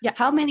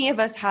 how many of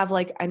us have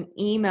like an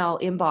email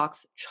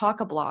inbox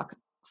chock-a-block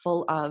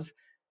full of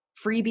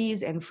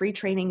freebies and free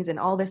trainings and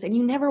all this, and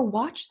you never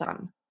watch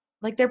them?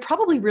 Like, they're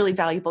probably really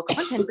valuable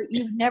content, but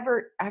you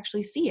never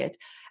actually see it.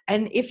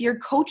 And if you're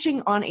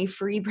coaching on a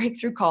free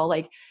breakthrough call,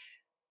 like,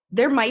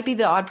 there might be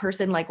the odd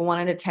person, like 1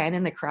 out of 10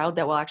 in the crowd,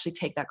 that will actually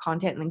take that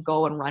content and then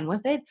go and run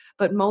with it.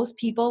 But most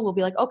people will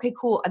be like, okay,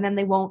 cool. And then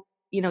they won't,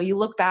 you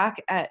look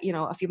back at,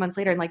 a few months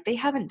later and like, they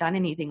haven't done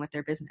anything with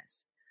their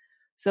business.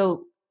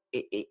 So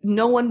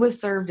no one was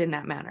served in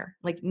that manner.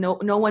 Like no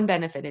one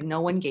benefited,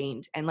 no one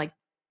gained. And like,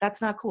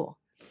 that's not cool.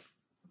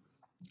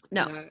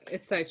 No,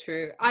 it's so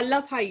true. I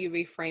love how you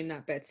reframe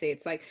that, Betsy.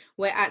 It's like,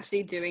 we're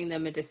actually doing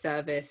them a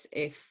disservice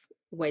if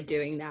we're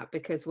doing that,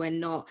 because we're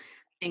not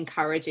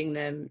encouraging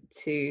them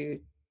to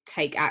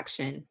take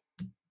action.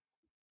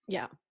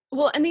 Yeah.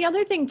 Well, and the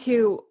other thing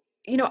too,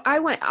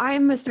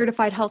 I'm a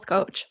certified health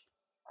coach.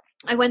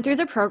 I went through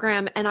the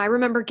program and I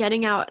remember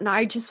getting out and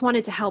I just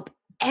wanted to help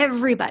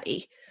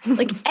everybody,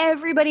 like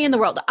everybody in the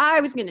world. I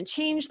was going to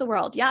change the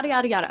world, yada,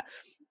 yada, yada.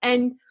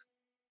 And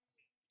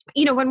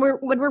when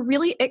we're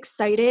really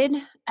excited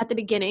at the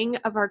beginning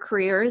of our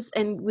careers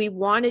and we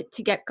want it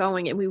to get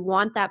going and we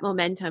want that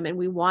momentum and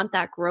we want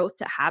that growth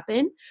to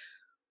happen,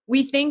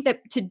 we think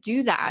that to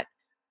do that,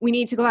 we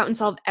need to go out and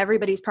solve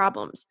everybody's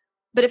problems.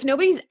 But if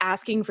nobody's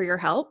asking for your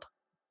help,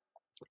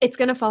 it's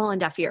going to fall on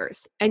deaf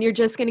ears and you're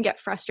just going to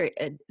get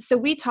frustrated. So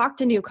we talk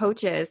to new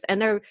coaches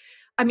and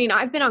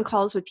I've been on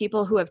calls with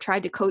people who have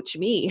tried to coach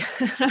me.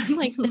 I'm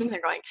like sitting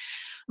there going,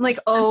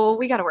 oh,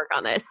 we got to work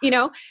on this,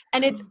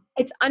 and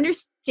it's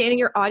understanding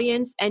your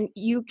audience, and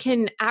you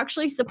can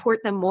actually support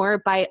them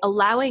more by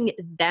allowing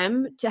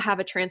them to have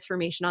a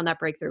transformation on that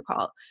breakthrough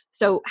call.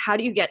 So how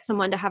do you get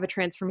someone to have a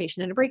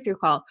transformation in a breakthrough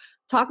call?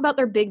 Talk about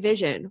their big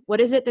vision.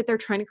 What is it that they're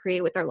trying to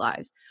create with their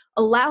lives?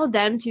 Allow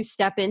them to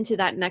step into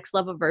that next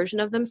level version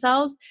of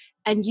themselves.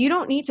 And you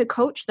don't need to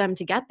coach them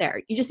to get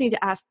there. You just need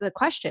to ask the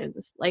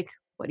questions like,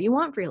 what do you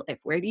want for your life?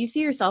 Where do you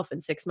see yourself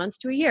in 6 months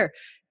to a year?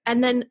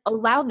 And then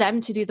allow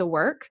them to do the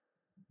work,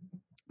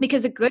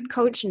 because a good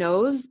coach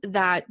knows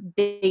that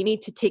they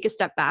need to take a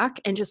step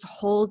back and just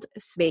hold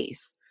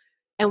space.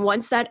 And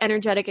once that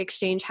energetic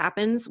exchange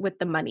happens with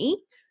the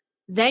money,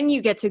 then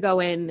you get to go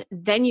in,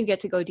 then you get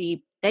to go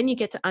deep, then you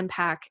get to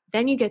unpack,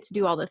 then you get to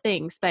do all the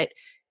things. But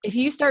if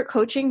you start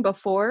coaching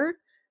before,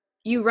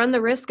 you run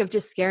the risk of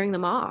just scaring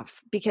them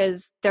off,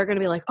 because they're going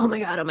to be like, oh my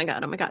God, oh my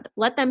God, oh my God.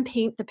 Let them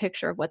paint the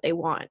picture of what they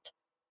want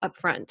up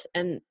front,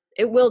 and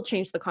it will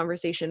change the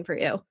conversation for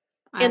you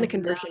and the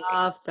conversion.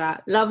 Love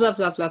that.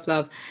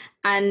 Love.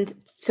 And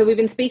so we've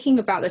been speaking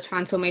about the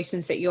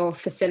transformations that you're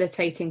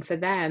facilitating for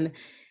them.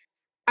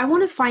 I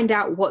want to find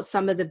out what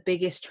some of the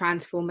biggest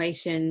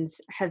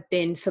transformations have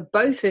been for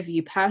both of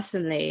you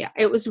personally.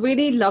 It was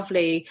really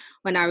lovely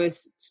when I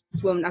was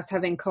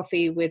having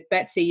coffee with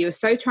Betsy. You were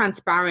so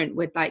transparent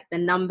with like the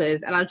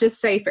numbers. And I'll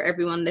just say for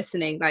everyone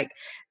listening, like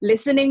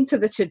listening to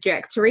the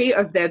trajectory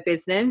of their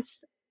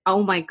business,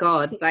 oh my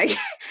God, like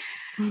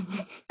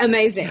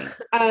amazing.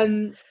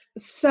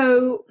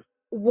 So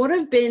what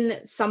have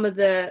been some of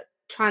the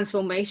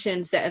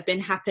transformations that have been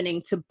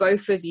happening to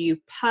both of you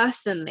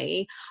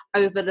personally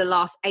over the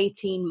last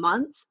 18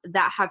 months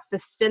that have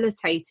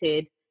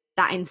facilitated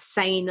that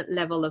insane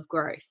level of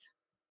growth?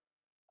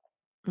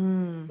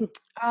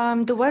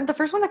 The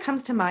first one that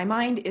comes to my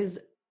mind is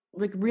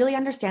like really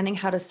understanding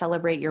how to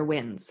celebrate your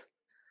wins.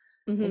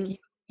 Mm-hmm. Like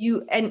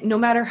you, and no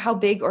matter how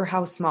big or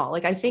how small,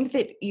 like I think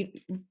that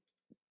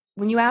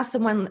when you ask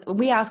someone,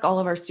 we ask all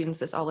of our students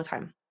this all the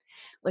time.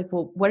 Like,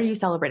 well, what are you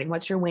celebrating?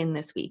 What's your win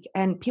this week?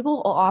 And people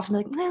will often be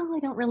like, well, I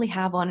don't really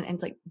have one. And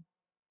it's like,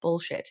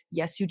 bullshit.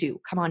 Yes, you do.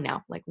 Come on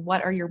now. Like,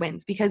 what are your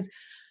wins? Because,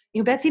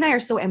 Betsy and I are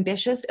so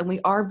ambitious and we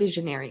are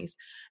visionaries.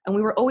 And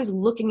we were always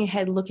looking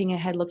ahead.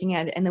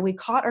 And then we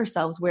caught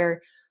ourselves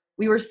where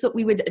we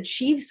would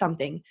achieve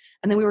something.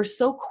 And then we were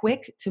so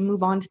quick to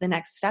move on to the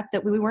next step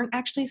that we weren't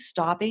actually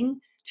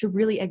stopping to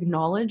really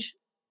acknowledge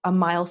a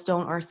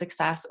milestone or a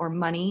success or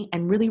money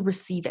and really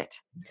receive it.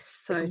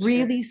 So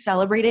really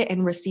celebrate it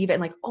and receive it.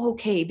 And like,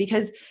 okay,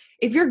 because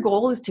if your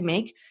goal is to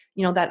make,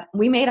 that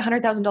we made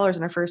 $100,000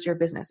 in our first year of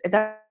business, if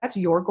that's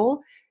your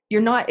goal,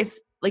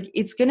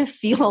 it's going to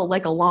feel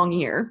like a long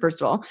year. First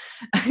of all,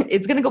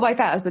 it's going to go by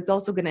fast, but it's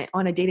also going to,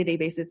 on a day-to-day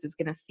basis, it's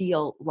going to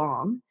feel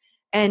long.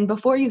 And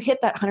before you hit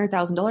that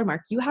 $100,000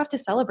 mark, you have to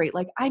celebrate.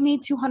 Like, I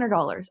made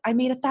 $200. I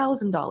made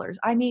 $1,000.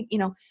 I made,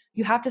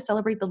 you have to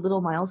celebrate the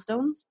little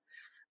milestones.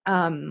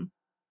 And,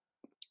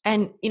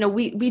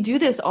 we do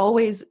this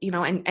always,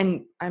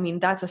 and I mean,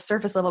 that's a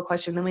surface level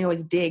question. Then we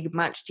always dig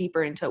much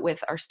deeper into it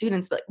with our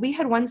students. But we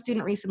had one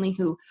student recently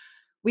who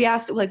we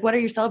asked, like, what are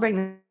you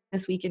celebrating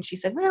this week? And she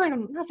said, well, I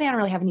don't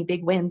really have any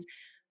big wins.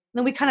 And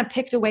then we kind of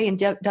picked away and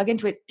dug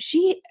into it.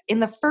 She, in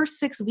the first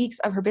 6 weeks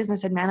of her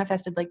business, had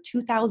manifested like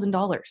 $2,000.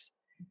 Wow.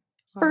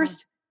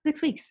 First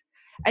 6 weeks.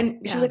 And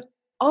she was like,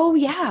 oh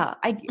yeah,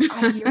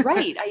 you're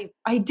right.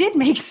 I did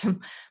make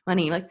some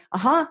money. Like,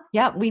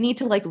 yeah, we need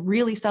to like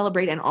really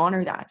celebrate and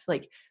honor that.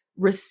 Like,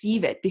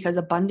 receive it, because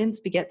abundance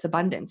begets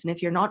abundance. And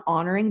if you're not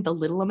honoring the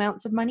little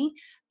amounts of money,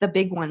 the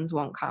big ones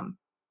won't come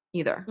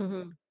either.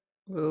 Mm-hmm.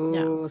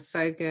 Oh,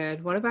 so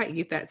good. What about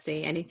you,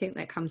 Betsy? Anything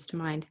that comes to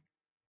mind?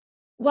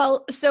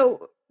 Well,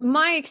 so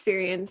my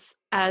experience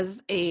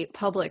as a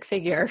public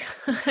figure,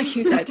 I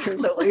use that term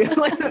so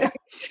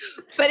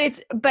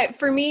but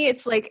for me,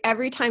 it's like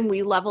every time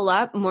we level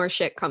up, more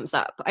shit comes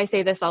up. I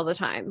say this all the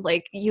time.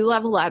 Like, you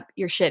level up,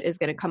 your shit is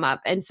going to come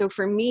up. And so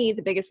for me,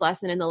 the biggest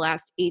lesson in the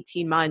last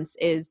 18 months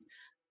is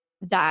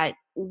that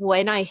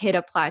when I hit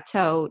a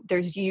plateau,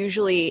 there's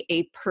usually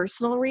a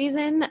personal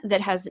reason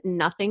that has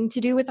nothing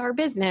to do with our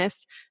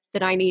business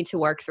that I need to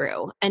work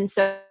through. And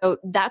so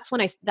that's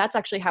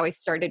actually how I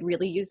started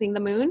really using the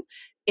moon.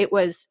 It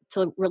was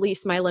to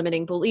release my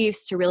limiting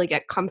beliefs, to really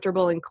get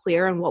comfortable and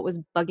clear on what was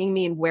bugging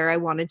me and where I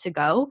wanted to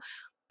go.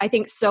 I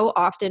think so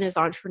often as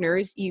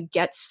entrepreneurs, you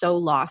get so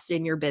lost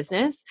in your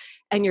business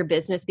and your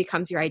business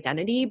becomes your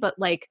identity. But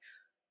like,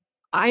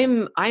 I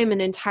am an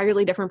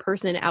entirely different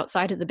person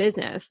outside of the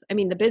business. I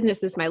mean, the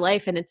business is my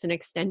life and it's an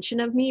extension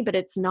of me, but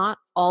it's not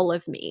all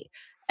of me.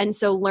 And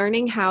so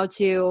learning how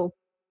to,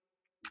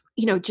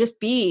 just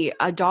be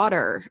a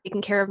daughter,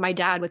 taking care of my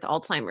dad with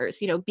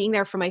Alzheimer's, being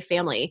there for my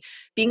family,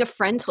 being a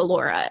friend to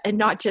Laura and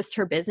not just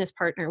her business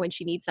partner when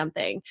she needs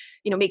something,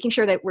 making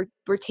sure that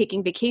we're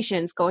taking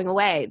vacations, going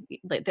away,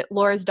 that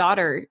Laura's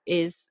daughter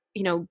is,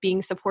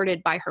 being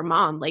supported by her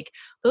mom. Like,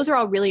 those are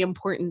all really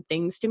important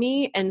things to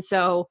me. And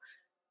so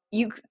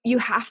you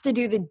have to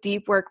do the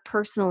deep work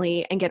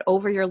personally and get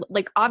over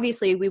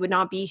obviously we would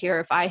not be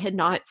here if I had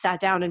not sat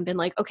down and been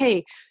like,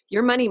 okay,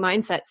 your money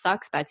mindset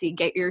sucks, Betsy,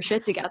 get your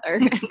shit together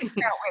and figure out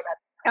where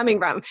that's coming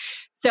from.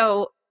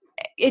 So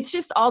it's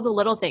just all the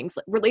little things.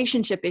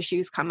 Relationship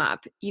issues come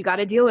up, you got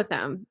to deal with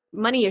them.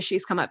 Money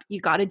issues come up, you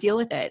got to deal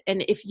with it.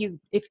 And if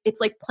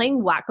it's like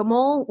playing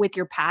whack-a-mole with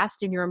your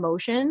past and your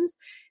emotions,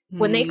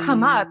 when they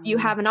come up, you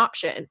have an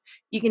option.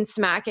 You can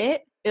smack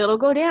it, it'll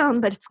go down,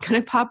 but it's going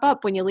to pop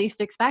up when you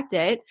least expect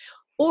it.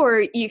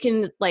 Or you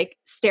can like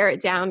stare it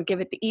down,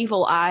 give it the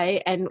evil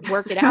eye and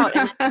work it out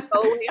and then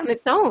go away on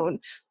its own.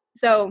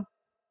 So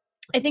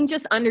I think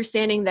just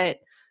understanding that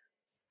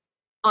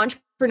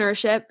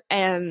entrepreneurship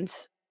and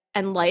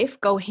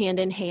life go hand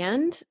in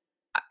hand,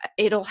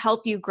 it'll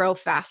help you grow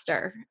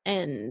faster.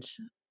 And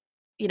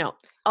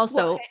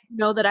also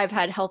know that I've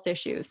had health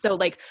issues. So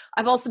like,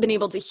 I've also been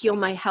able to heal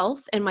my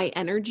health and my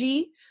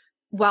energy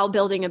while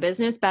building a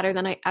business better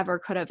than I ever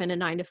could have in a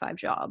 9-to-5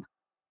 job.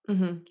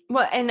 Mm-hmm.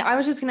 Well, and I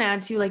was just going to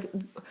add to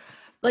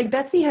like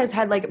Betsy has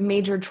had like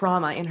major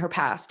trauma in her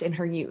past, in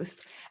her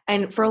youth.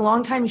 And for a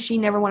long time, she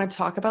never wanted to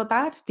talk about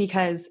that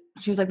because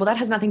she was like, well, that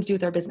has nothing to do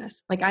with our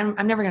business. Like, I'm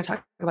never going to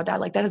talk about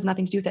that. Like, that has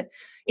nothing to do with it.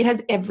 It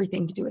has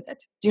everything to do with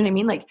it. Do you know what I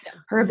mean? Like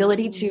her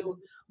ability to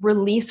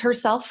release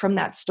herself from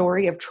that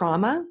story of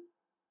trauma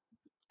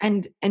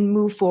and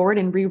move forward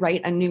and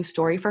rewrite a new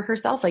story for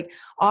herself. Like,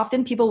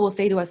 often people will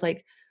say to us,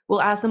 like,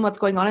 we'll ask them what's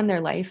going on in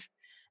their life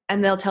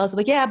and they'll tell us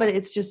like, yeah, but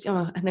it's just,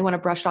 and they want to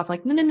brush it off.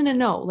 Like,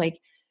 no. Like,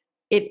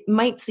 it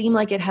might seem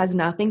like it has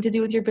nothing to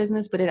do with your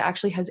business, but it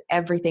actually has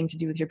everything to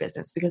do with your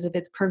business. Because if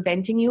it's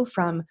preventing you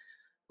from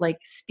like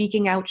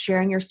speaking out,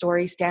 sharing your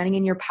story, standing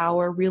in your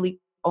power,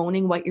 really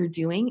owning what you're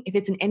doing, if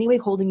it's in any way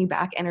holding you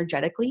back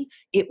energetically,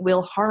 it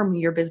will harm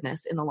your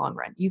business in the long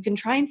run. You can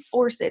try and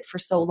force it for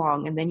so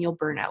long and then you'll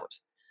burn out.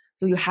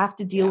 So you have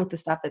to deal with the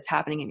stuff that's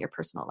happening in your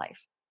personal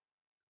life.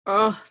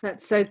 Oh,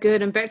 that's so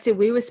good. And Betsy,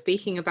 we were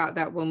speaking about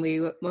that when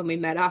we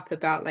met up,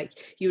 about like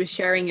you were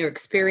sharing your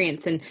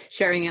experience and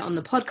sharing it on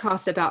the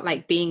podcast about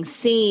like being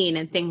seen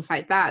and things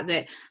like that,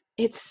 that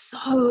it's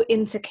so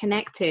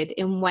interconnected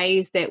in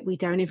ways that we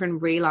don't even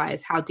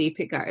realize how deep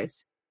it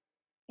goes.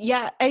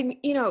 Yeah. And,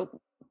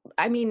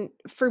 I mean,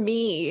 for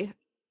me,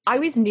 I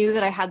always knew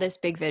that I had this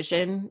big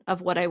vision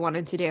of what I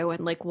wanted to do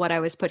and like what I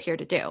was put here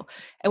to do.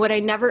 And what I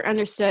never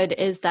understood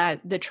is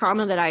that the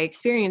trauma that I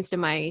experienced in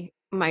my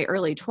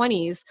early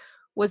 20s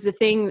was the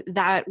thing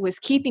that was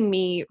keeping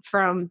me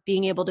from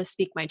being able to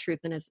speak my truth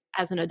and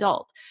as an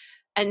adult.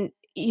 And,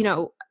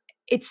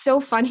 it's so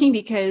funny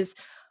because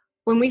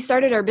when we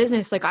started our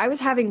business, like I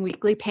was having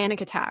weekly panic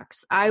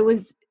attacks.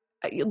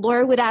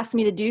 Laura would ask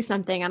me to do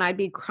something and I'd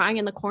be crying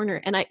in the corner.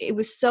 And it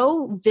was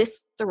so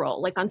visceral,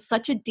 like on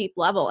such a deep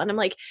level. And I'm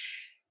like,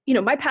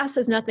 my past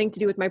has nothing to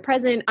do with my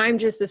present. I'm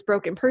just this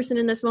broken person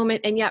in this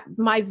moment. And yet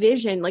my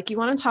vision, like you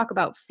want to talk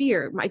about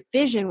fear, my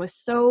vision was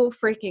so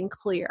freaking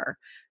clear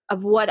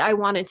of what I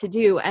wanted to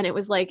do. And it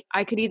was like,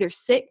 I could either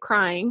sit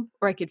crying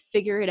or I could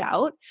figure it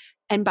out.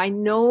 And by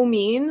no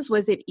means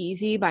was it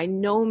easy. By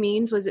no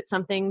means was it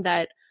something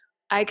that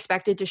I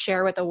expected to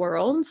share with the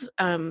world.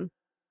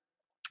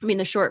 I mean,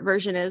 the short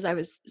version is I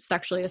was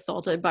sexually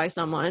assaulted by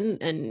someone,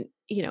 and,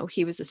 you know,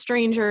 he was a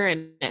stranger,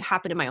 and it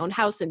happened in my own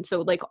house. And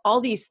so like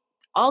all these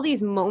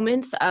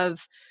moments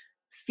of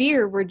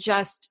fear were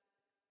just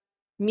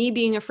me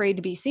being afraid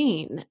to be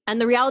seen. And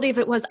the reality of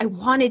it was I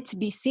wanted to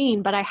be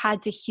seen, but I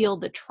had to heal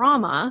the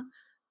trauma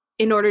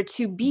in order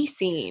to be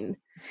seen.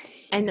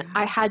 And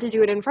I had to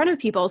do it in front of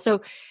people.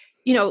 So,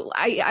 you know,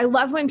 I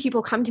love when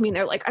people come to me and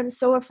they're like, I'm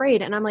so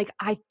afraid. And I'm like,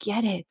 I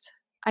get it.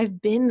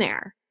 I've been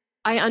there.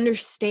 I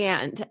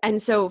understand.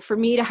 And so for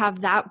me to have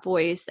that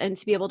voice and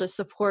to be able to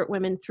support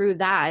women through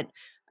that,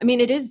 I mean,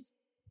 it is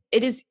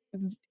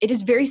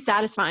very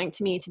satisfying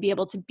to me to be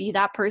able to be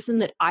that person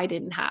that I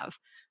didn't have.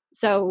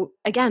 So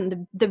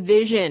again, the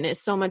vision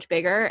is so much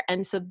bigger.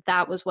 And so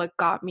that was what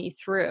got me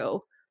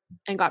through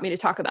and got me to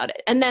talk about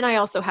it. And then I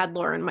also had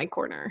Laura in my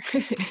corner,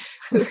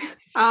 who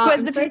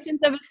has the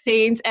patience of a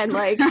saint and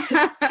like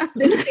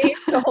the saint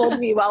to hold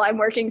me while I'm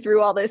working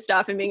through all this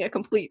stuff and being a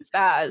complete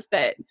spaz.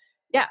 But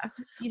yeah,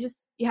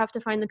 you have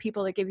to find the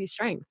people that give you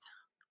strength.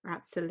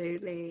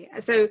 Absolutely.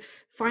 So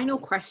final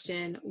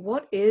question,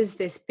 what is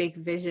this big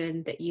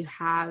vision that you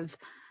have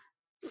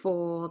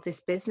for this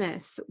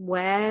business?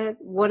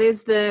 What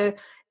is the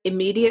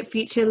immediate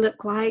future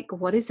look like?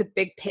 What is the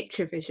big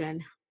picture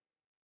vision?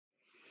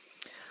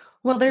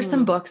 Well, there's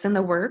some books in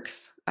the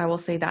works. I will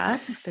say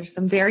that there's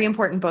some very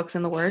important books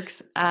in the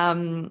works.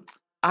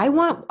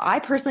 I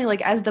personally,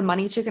 like, as the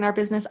money chick in our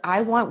business,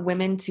 I want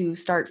women to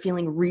start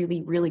feeling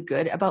really, really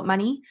good about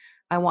money.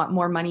 I want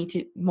more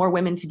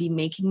women to be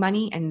making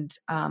money. And,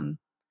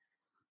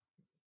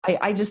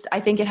 I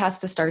think it has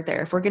to start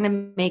there. If we're going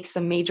to make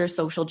some major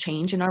social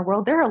change in our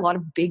world, there are a lot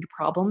of big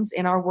problems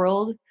in our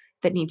world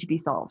that need to be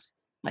solved.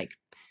 Like,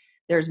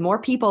 there's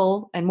more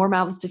people and more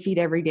mouths to feed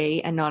every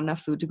day and not enough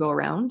food to go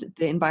around.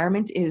 The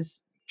environment is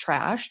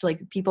trashed.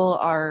 Like, people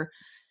are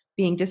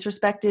being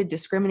disrespected,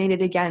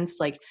 discriminated against.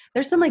 Like,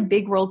 there's some like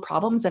big world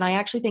problems. And I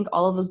actually think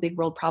all of those big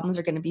world problems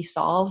are going to be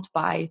solved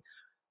by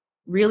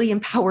really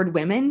empowered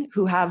women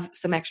who have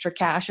some extra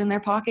cash in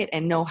their pocket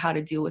and know how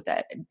to deal with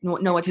it,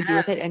 know what to do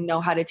with it, and know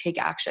how to take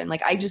action.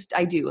 Like, I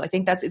do. I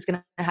think it's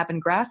going to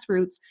happen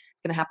grassroots.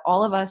 It's going to happen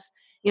all of us.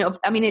 You know,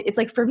 I mean, it's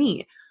like, for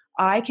me,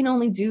 I can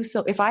only do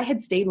so. If I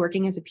had stayed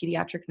working as a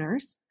pediatric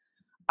nurse,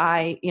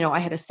 I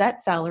had a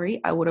set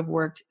salary. I would have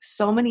worked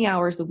so many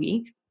hours a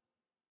week.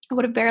 I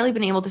would have barely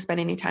been able to spend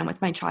any time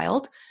with my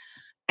child.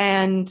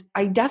 And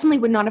I definitely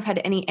would not have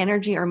had any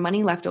energy or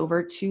money left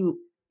over to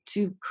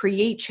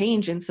create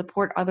change and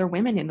support other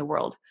women in the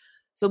world.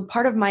 So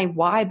part of my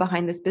why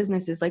behind this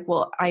business is like,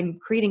 well, I'm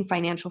creating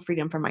financial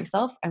freedom for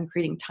myself. I'm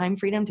creating time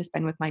freedom to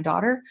spend with my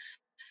daughter.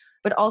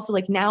 But also,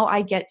 like, now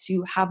I get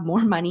to have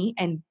more money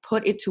and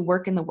put it to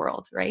work in the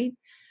world, right?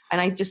 And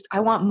I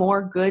want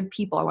more good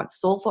people. I want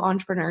soulful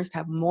entrepreneurs to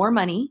have more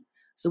money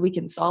so we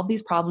can solve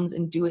these problems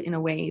and do it in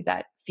a way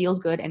that feels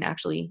good and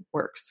actually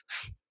works.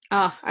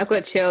 Oh, I've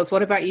got chills.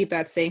 What about you,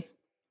 Betsy?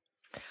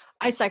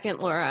 I second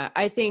Laura.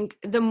 I think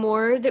the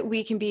more that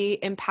we can be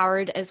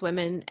empowered as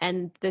women,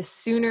 and the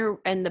sooner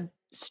and the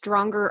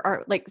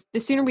stronger the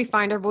sooner we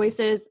find our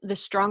voices, the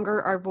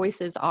stronger our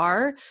voices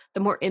are, the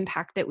more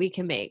impact that we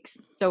can make.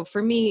 So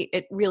for me,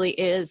 it really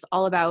is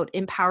all about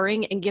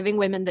empowering and giving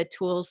women the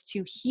tools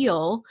to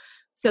heal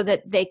so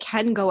that they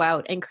can go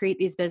out and create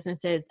these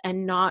businesses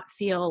and not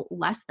feel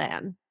less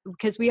than,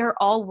 because we are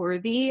all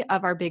worthy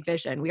of our big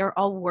vision. We are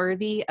all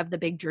worthy of the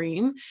big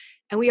dream,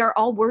 and we are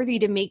all worthy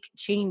to make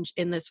change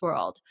in this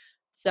world.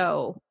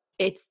 So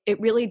it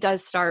really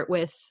does start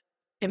with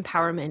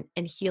empowerment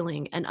and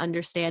healing and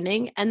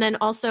understanding. And then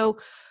also,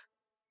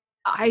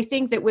 I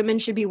think that women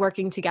should be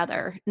working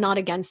together, not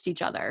against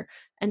each other.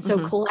 And so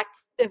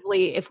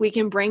collectively, if we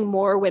can bring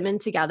more women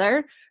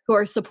together who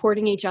are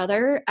supporting each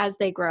other as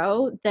they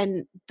grow,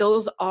 then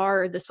those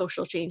are the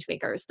social change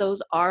makers.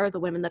 Those are the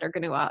women that are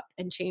going to go out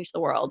and change the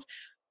world,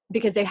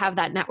 because they have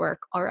that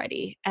network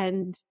already.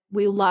 And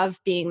we love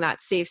being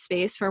that safe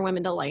space for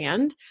women to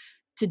land,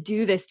 to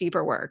do this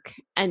deeper work,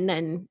 and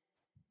then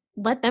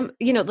let them,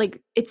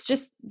 it's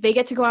just, they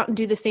get to go out and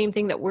do the same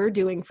thing that we're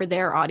doing for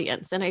their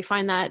audience. And I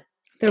find that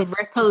the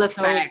ripple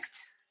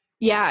effect.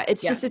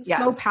 It's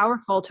so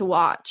powerful to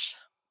watch.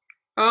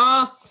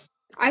 Oh,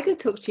 I could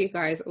talk to you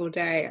guys all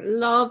day.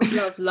 Love these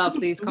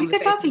conversations. We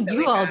could talk to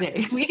you all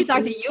day. We could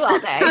talk to you all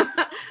day.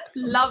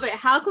 Love it.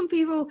 How can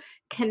people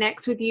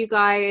connect with you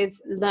guys,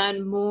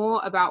 learn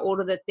more about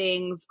all of the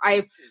things?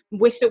 I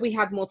wish that we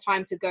had more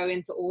time to go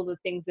into all the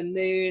things in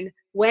Moon.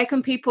 Where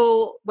can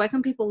people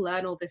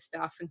learn all this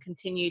stuff and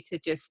continue to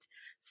just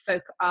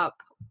soak up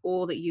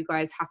all that you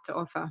guys have to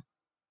offer?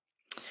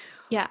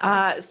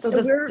 Yeah. So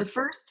the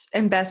first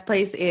and best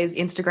place is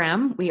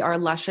Instagram. We are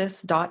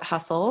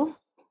luscious.hustle,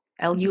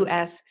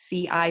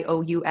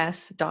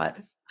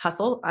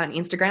 LUSCIOUS.hustle on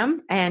Instagram.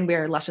 And we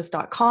are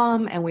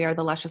luscious.com, and we are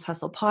the Luscious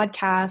Hustle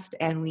podcast,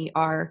 and we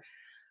are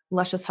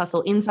Luscious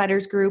Hustle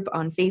Insiders Group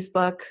on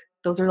Facebook.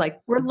 Those are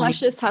we're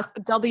Luscious Hustle,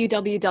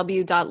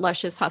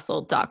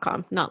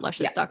 www.luscioushustle.com, not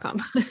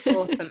luscious.com. Yeah.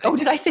 Awesome. Oh,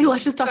 did I say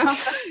luscious.com?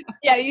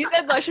 Yeah, you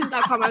said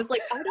luscious.com. I was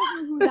like, I don't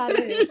know who that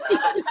is.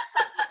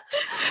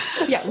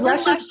 Yeah,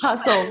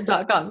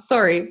 luscioushustle.com.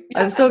 Sorry,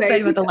 I'm so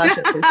excited about the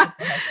luscious.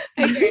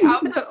 Okay,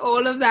 I'll put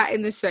all of that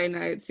in the show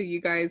notes so you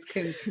guys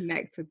can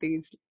connect with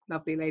these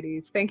lovely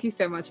ladies. Thank you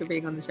so much for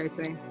being on the show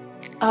today.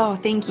 Oh,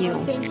 thank you.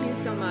 Oh, thank you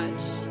so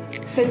much.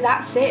 So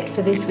that's it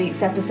for this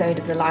week's episode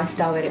of the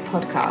Lifestyle Edit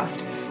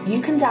podcast. You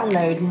can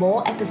download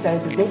more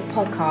episodes of this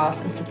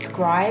podcast and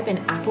subscribe in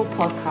Apple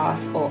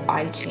Podcasts or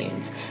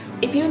iTunes.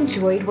 If you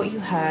enjoyed what you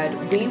heard,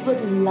 we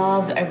would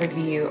love a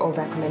review or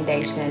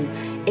recommendation.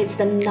 It's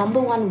the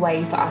 #1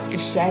 way for us to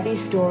share these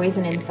stories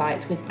and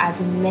insights with as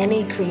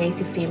many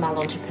creative female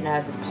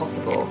entrepreneurs as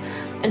possible.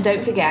 And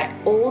don't forget,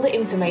 all the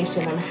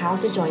information on how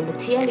to join the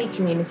TLE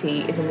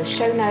community is in the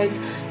show notes,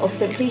 or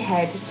simply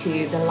head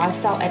to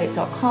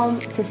thelifestyleedit.com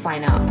to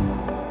sign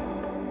up.